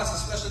the West,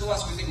 especially the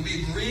West, we think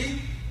we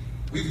agree,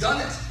 we've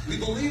done it, we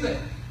believe it.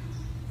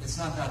 It's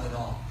not that at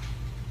all.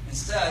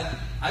 Instead,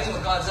 I think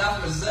what God's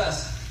after is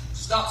this.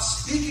 Stop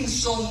speaking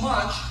so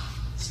much,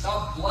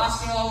 stop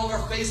blasting all over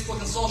Facebook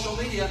and social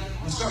media,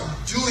 and start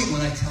doing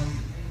what I tell you.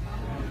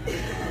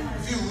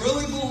 If you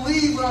really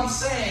believe what I'm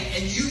saying,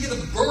 and you get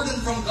a burden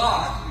from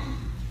God,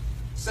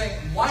 saying,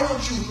 why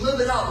don't you live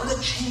it out? Let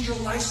it change your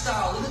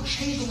lifestyle. Let it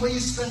change the way you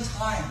spend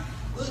time.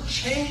 Let it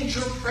change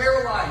your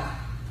prayer life.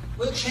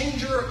 Let it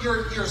change your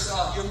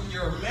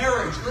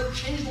marriage. Let it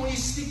change the way you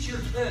speak to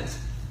your kids.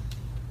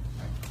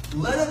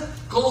 Let it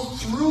go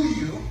through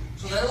you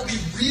so that it will be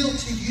real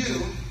to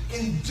you.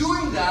 In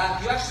doing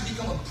that, you actually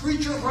become a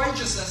preacher of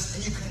righteousness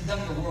and you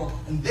condemn the world.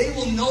 And they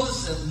will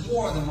notice it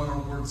more than what our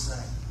words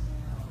say.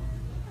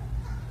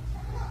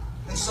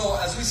 And so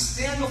as we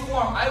stand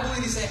before him, I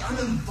believe he's saying, I'm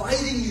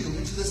inviting you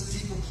into this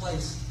deeper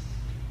place.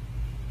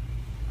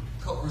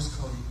 Where's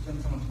Cody? You going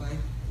to come and play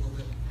a little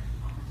bit?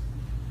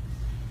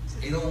 It's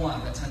 8:01.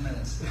 I've got 10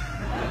 minutes. We're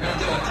going to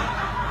do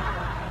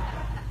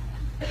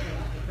it.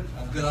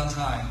 I'm good on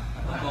time.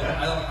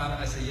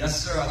 I say,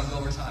 yes, sir. I don't go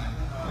over time.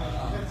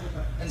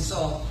 And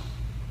so,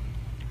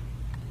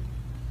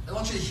 I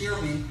want you to hear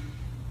me.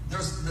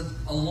 There's the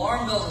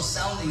alarm bells are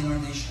sounding in our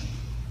nation.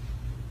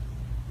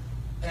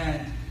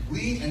 And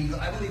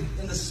I believe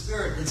in the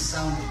Spirit it's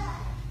sounding.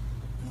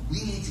 And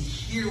we need to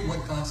hear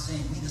what God's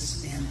saying. We need to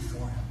stand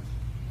before him.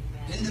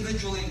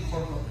 Individually and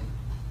corporately.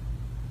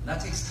 And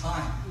that takes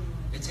time.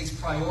 It takes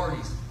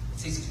priorities. It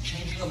takes a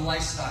changing of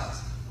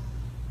lifestyles.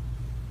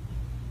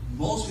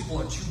 Most people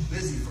are too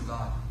busy for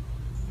God.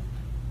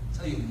 I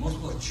tell you, most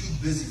people are too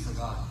busy for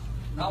God.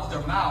 Not with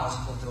their mouths,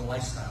 but with their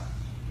lifestyle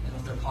and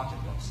with their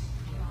pocketbooks.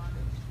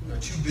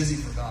 They're too busy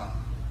for God.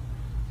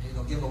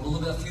 They'll give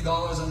a few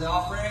dollars in the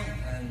offering,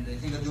 and they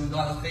think they're doing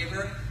God a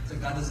favor. So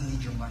God doesn't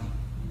need your money.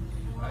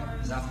 Right?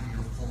 He's after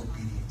your full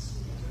obedience.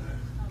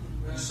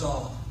 And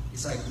so,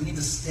 it's like we need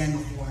to stand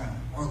before him.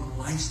 Our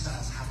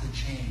lifestyles have to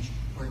change,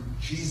 where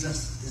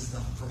Jesus is the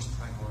first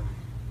priority.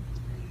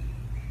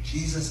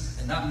 Jesus,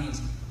 and that means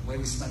the way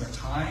we spend our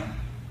time,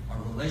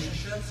 our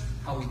relationships,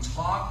 how we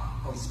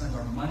talk, how we spend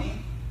our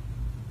money.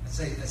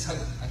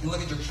 I can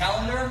look at your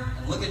calendar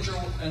and look at your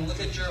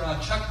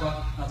checkbook,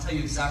 and I'll tell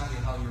you exactly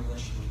how your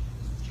relationship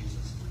is with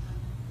Jesus.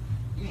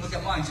 You can look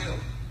at mine too.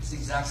 It's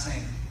the exact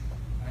same.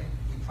 Right?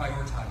 We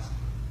prioritize.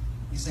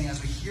 He's saying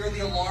as we hear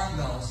the alarm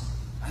bells,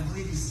 I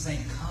believe he's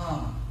saying,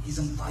 come. He's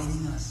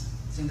inviting us.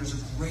 He's saying there's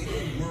a greater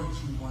work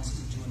he wants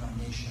to do in our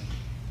nation.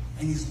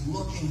 And he's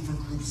looking for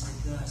groups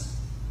like this.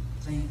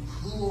 Saying,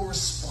 who will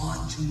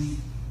respond to me?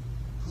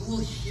 Who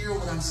will hear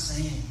what I'm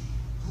saying?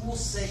 Who will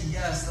say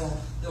yes?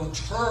 They'll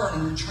turn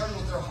and return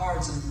with their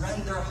hearts and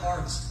rend their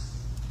hearts.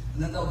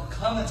 And then they'll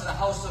come into the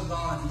house of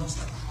God and they'll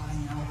start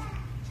crying out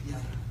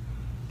together.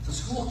 So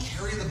who will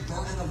carry the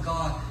burden of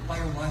God by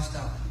your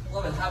lifestyle?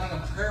 Beloved, having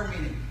a prayer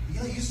meeting. You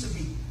know, it used to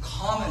be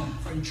common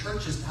for in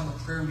churches to have a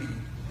prayer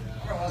meeting.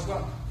 Remember when I was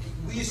growing up,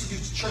 we used to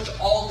do church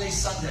all day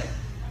Sunday.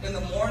 In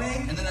the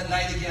morning and then at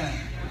night again.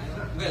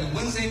 We had a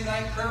Wednesday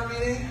night prayer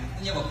meeting,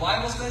 and you have a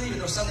Bible study, you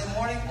go Sunday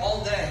morning,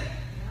 all day.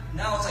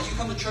 Now it's like you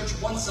come to church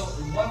twice a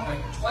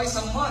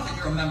month and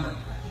you're a member.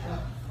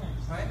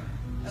 Right?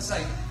 It's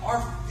like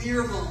our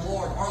fear of the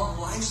Lord, our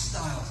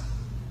lifestyles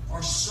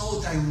are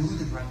so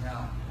diluted right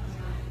now.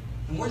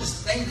 And we're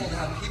just thankful to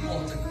have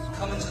people to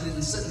come into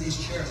and sit in these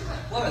chairs.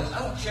 Beloved, I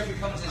don't care if you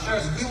come into these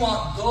chairs. We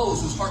want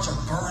those whose hearts are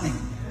burning.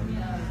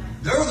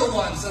 They're the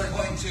ones that are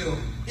going to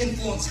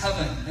influence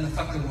heaven and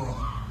affect the world.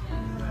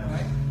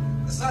 Right?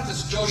 It's not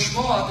just Joe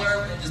Schmo out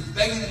there and just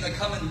begging them to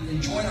come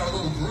and join our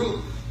little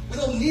group. We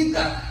don't need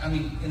that. I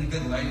mean, in a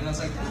good way. You know, it's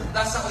like,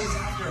 that's not what he's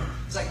after.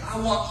 It's like, I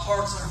want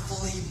hearts that are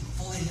fully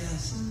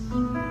his.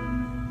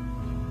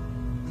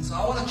 And so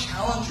I want to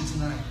challenge you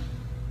tonight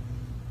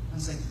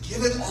and say,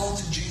 give it all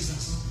to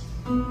Jesus.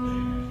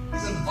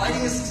 He's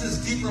inviting us into this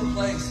deeper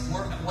place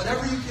where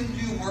whatever you can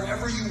do,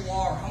 wherever you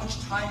are, how much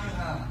time you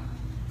have.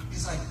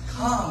 He's like,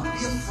 come, be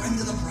a friend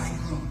of the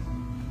bridegroom.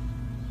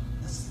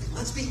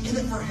 Let's be in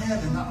it for him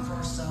and not for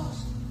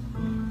ourselves.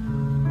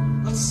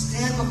 Let's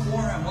stand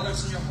before him, whether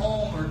it's in your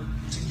home or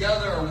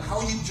together or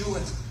how you do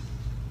it.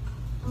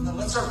 And then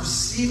let's start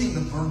receiving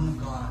the burden of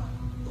God,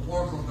 the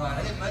oracle of God.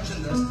 I didn't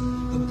mention this.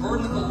 The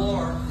burden of the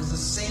Lord is the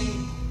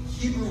same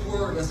Hebrew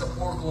word as the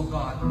oracle of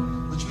God,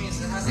 which means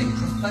it has a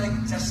prophetic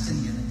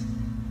destiny in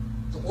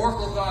it. The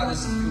oracle of God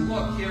is, if you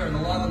look here in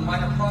a lot of the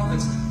minor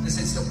prophets, they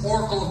say it's the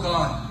oracle of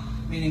God,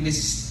 meaning they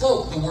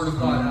spoke the word of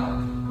God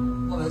out.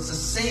 Well, it's the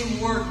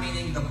same word,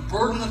 meaning the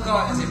burden of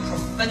God has a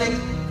prophetic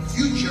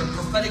future,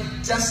 prophetic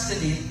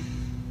destiny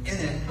in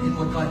it, in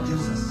what God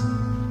gives us.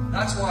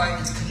 That's why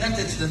it's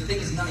connected to the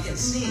things not yet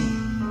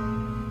seen.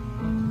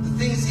 The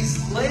things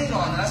he's laying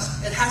on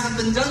us, it hasn't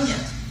been done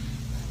yet.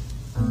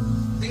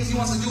 The things he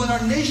wants to do in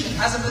our nation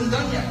hasn't been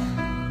done yet.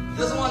 He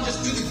doesn't want to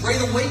just do the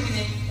Great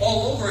Awakening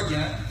all over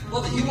again.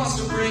 Well, he wants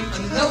to bring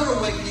another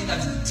awakening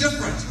that's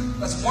different,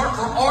 that's marked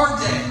for our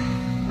day.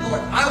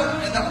 Lord,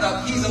 and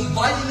that he's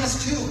inviting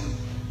us to.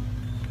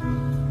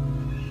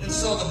 And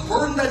so the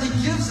burden that he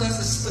gives us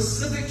is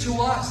specific to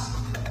us.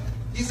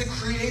 He's a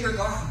creator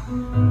God.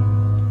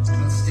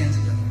 Let's stand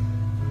together.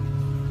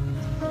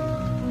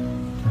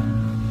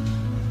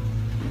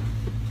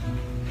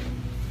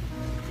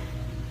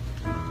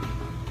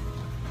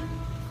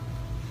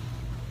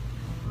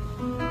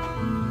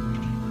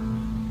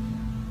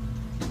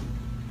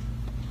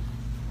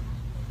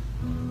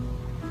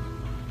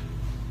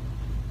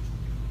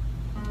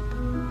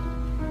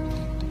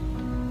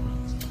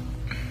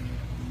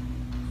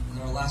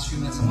 Last few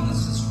minutes, I want us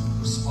to just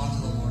respond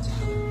to the Lord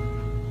together.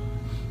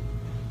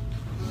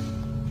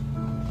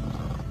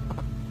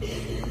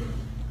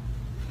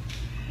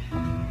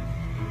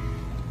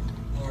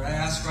 Lord, I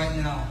ask right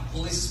now,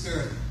 Holy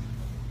Spirit,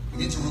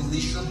 begin to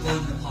release your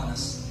burden upon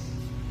us.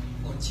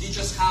 Lord, teach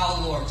us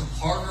how, Lord, to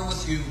partner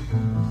with you.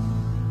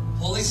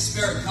 Holy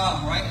Spirit,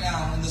 come right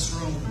now in this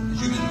room.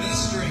 As you've been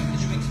ministering,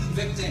 as you've been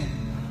convicting,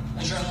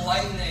 as you're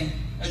enlightening,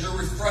 as you're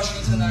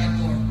refreshing tonight,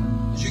 Lord.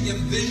 As you give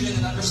vision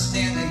and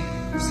understanding.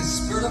 As the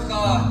Spirit of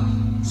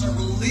God start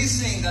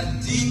releasing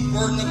that deep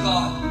burden of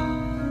God.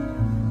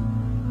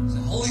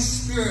 Say, Holy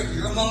Spirit,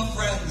 you're among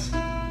friends.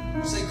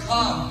 Say,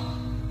 come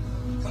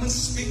and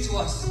speak to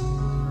us. Say,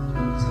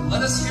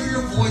 let us hear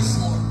your voice,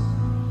 Lord.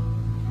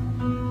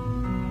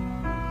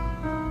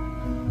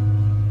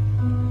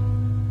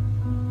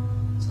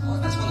 So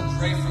I just want to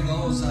pray for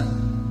those that,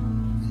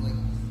 like,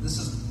 this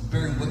is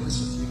bearing witness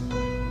with you.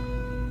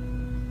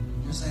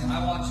 You're saying,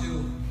 I want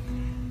to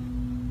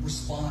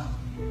respond.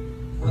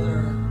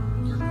 Whether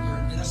you're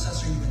an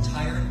intercessor, you've been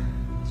tired.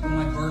 It's one of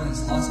my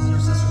burdens. Lots of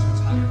intercessors are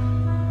tired.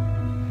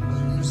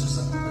 Whether an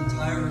intercessor has been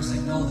tired or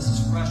saying, no, this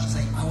is fresh. It's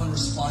saying, I want to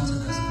respond to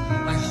this.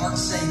 My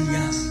heart's saying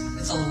yes.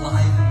 It's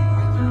alive in me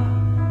right now.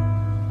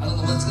 I don't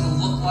know what it's going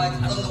to look like.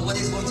 I don't know what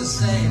he's going to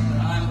say,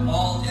 but I'm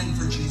all in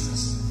for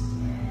Jesus.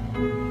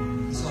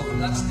 So if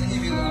that's any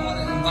of you, I want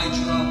to invite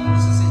you up. We're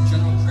just going to say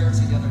general prayer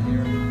together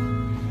here.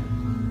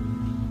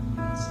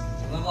 So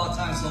we have a lot of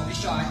time, so don't be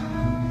shy.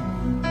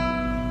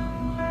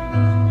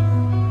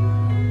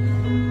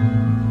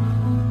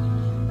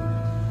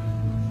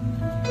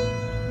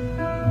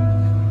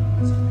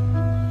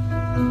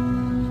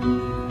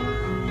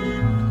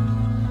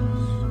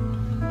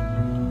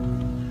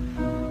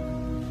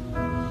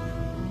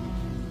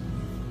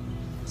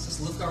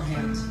 Lift our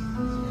hands.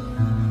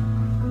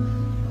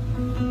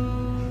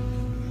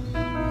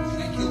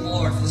 Thank you, Lord.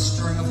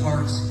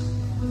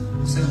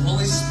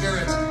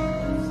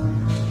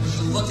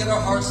 look at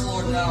our hearts,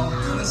 Lord, now.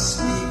 Come and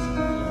speak.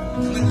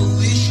 Come and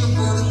release your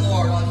burden,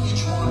 Lord, on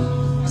each one.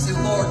 I say,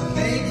 Lord,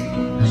 make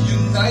a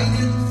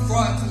united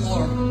front,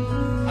 Lord,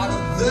 out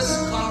of this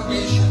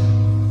congregation,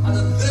 out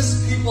of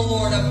this people,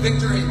 Lord, at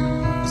Victory.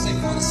 We say,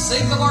 for the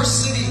sake of our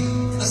city,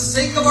 for the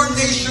sake of our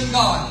nation,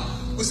 God,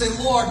 we say,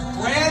 Lord,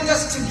 brand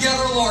us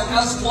together, Lord,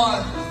 as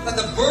one, that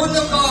the burden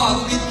of God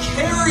will be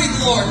carried,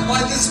 Lord,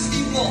 by this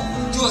people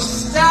to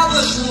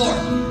establish, Lord.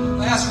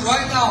 I ask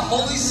right now,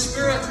 Holy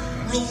Spirit,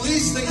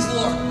 release things,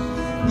 Lord.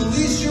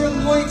 Release your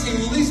anointing,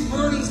 release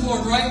burdens,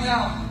 Lord, right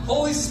now.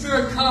 Holy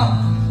Spirit,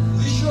 come.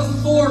 Release your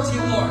authority,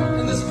 Lord,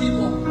 in this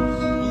people.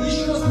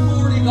 Release your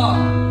authority, God.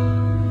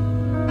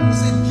 We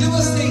say, give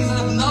us things that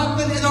have not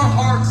been in our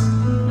hearts.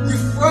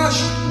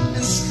 Refresh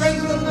and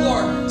strengthen,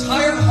 Lord,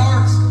 tired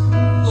hearts.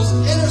 Those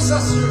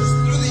intercessors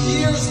through the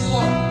years,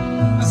 Lord.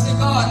 I say,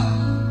 God,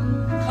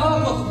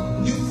 come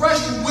with new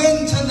fresh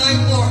wind tonight,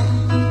 Lord.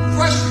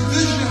 Fresh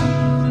vision.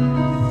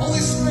 Holy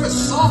Spirit,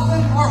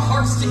 soften our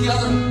hearts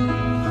together.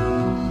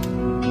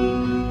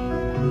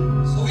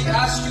 So we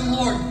ask you,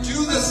 Lord,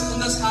 do this in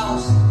this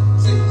house.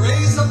 Say,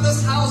 raise up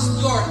this house,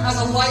 Lord, as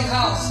a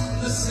lighthouse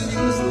in this city,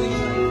 in this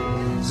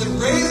nation. Say,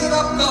 raise it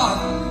up, God.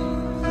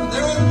 And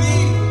there would be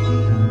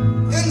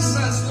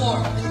incense,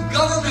 Lord, and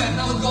government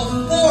that would go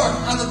forth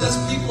out of this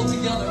people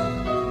together.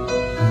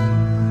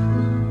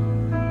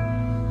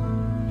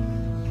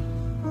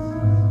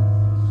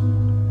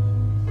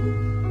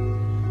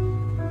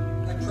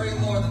 I pray,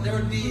 Lord, that there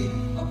would be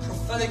a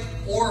prophetic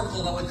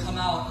oracle that would come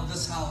out of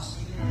this house.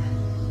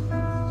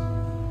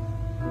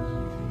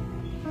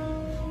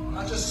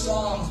 Not just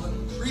songs, but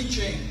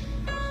preaching,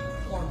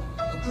 or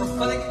a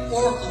prophetic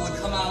oracle would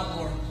come out,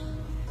 Lord.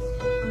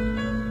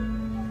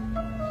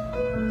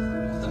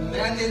 With the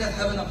mandate of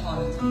heaven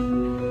upon it.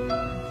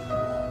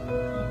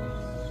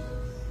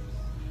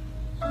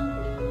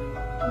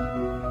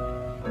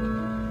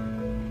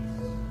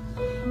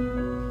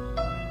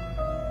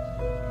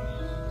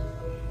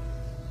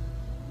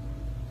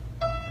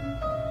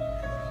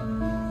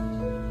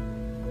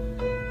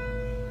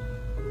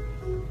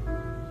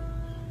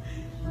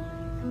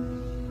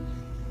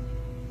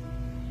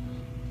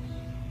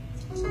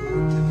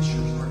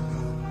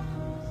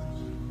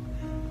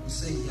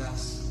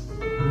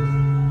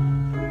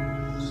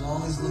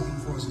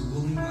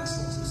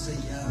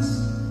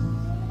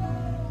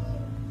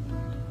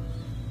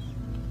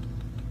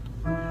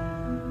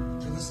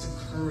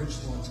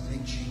 Lord, to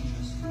make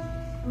changes.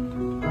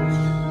 Make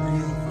it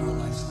real in our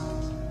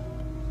lifestyles.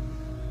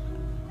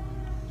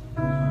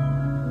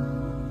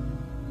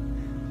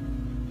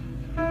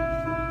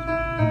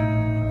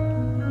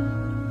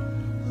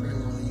 Pray,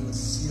 Lord, that you would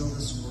seal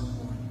this work,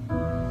 Lord.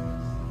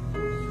 That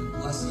you would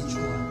bless each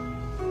one.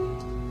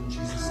 In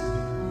Jesus'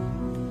 name.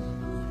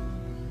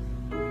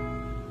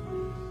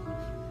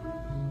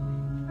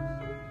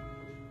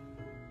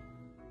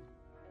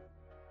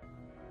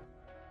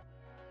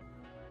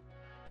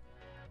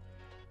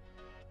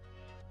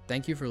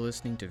 Thank you for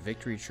listening to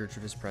Victory Church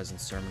of His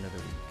Presence Sermon of the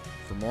Week.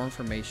 For more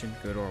information,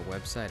 go to our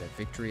website at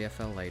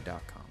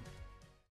victoryfla.com.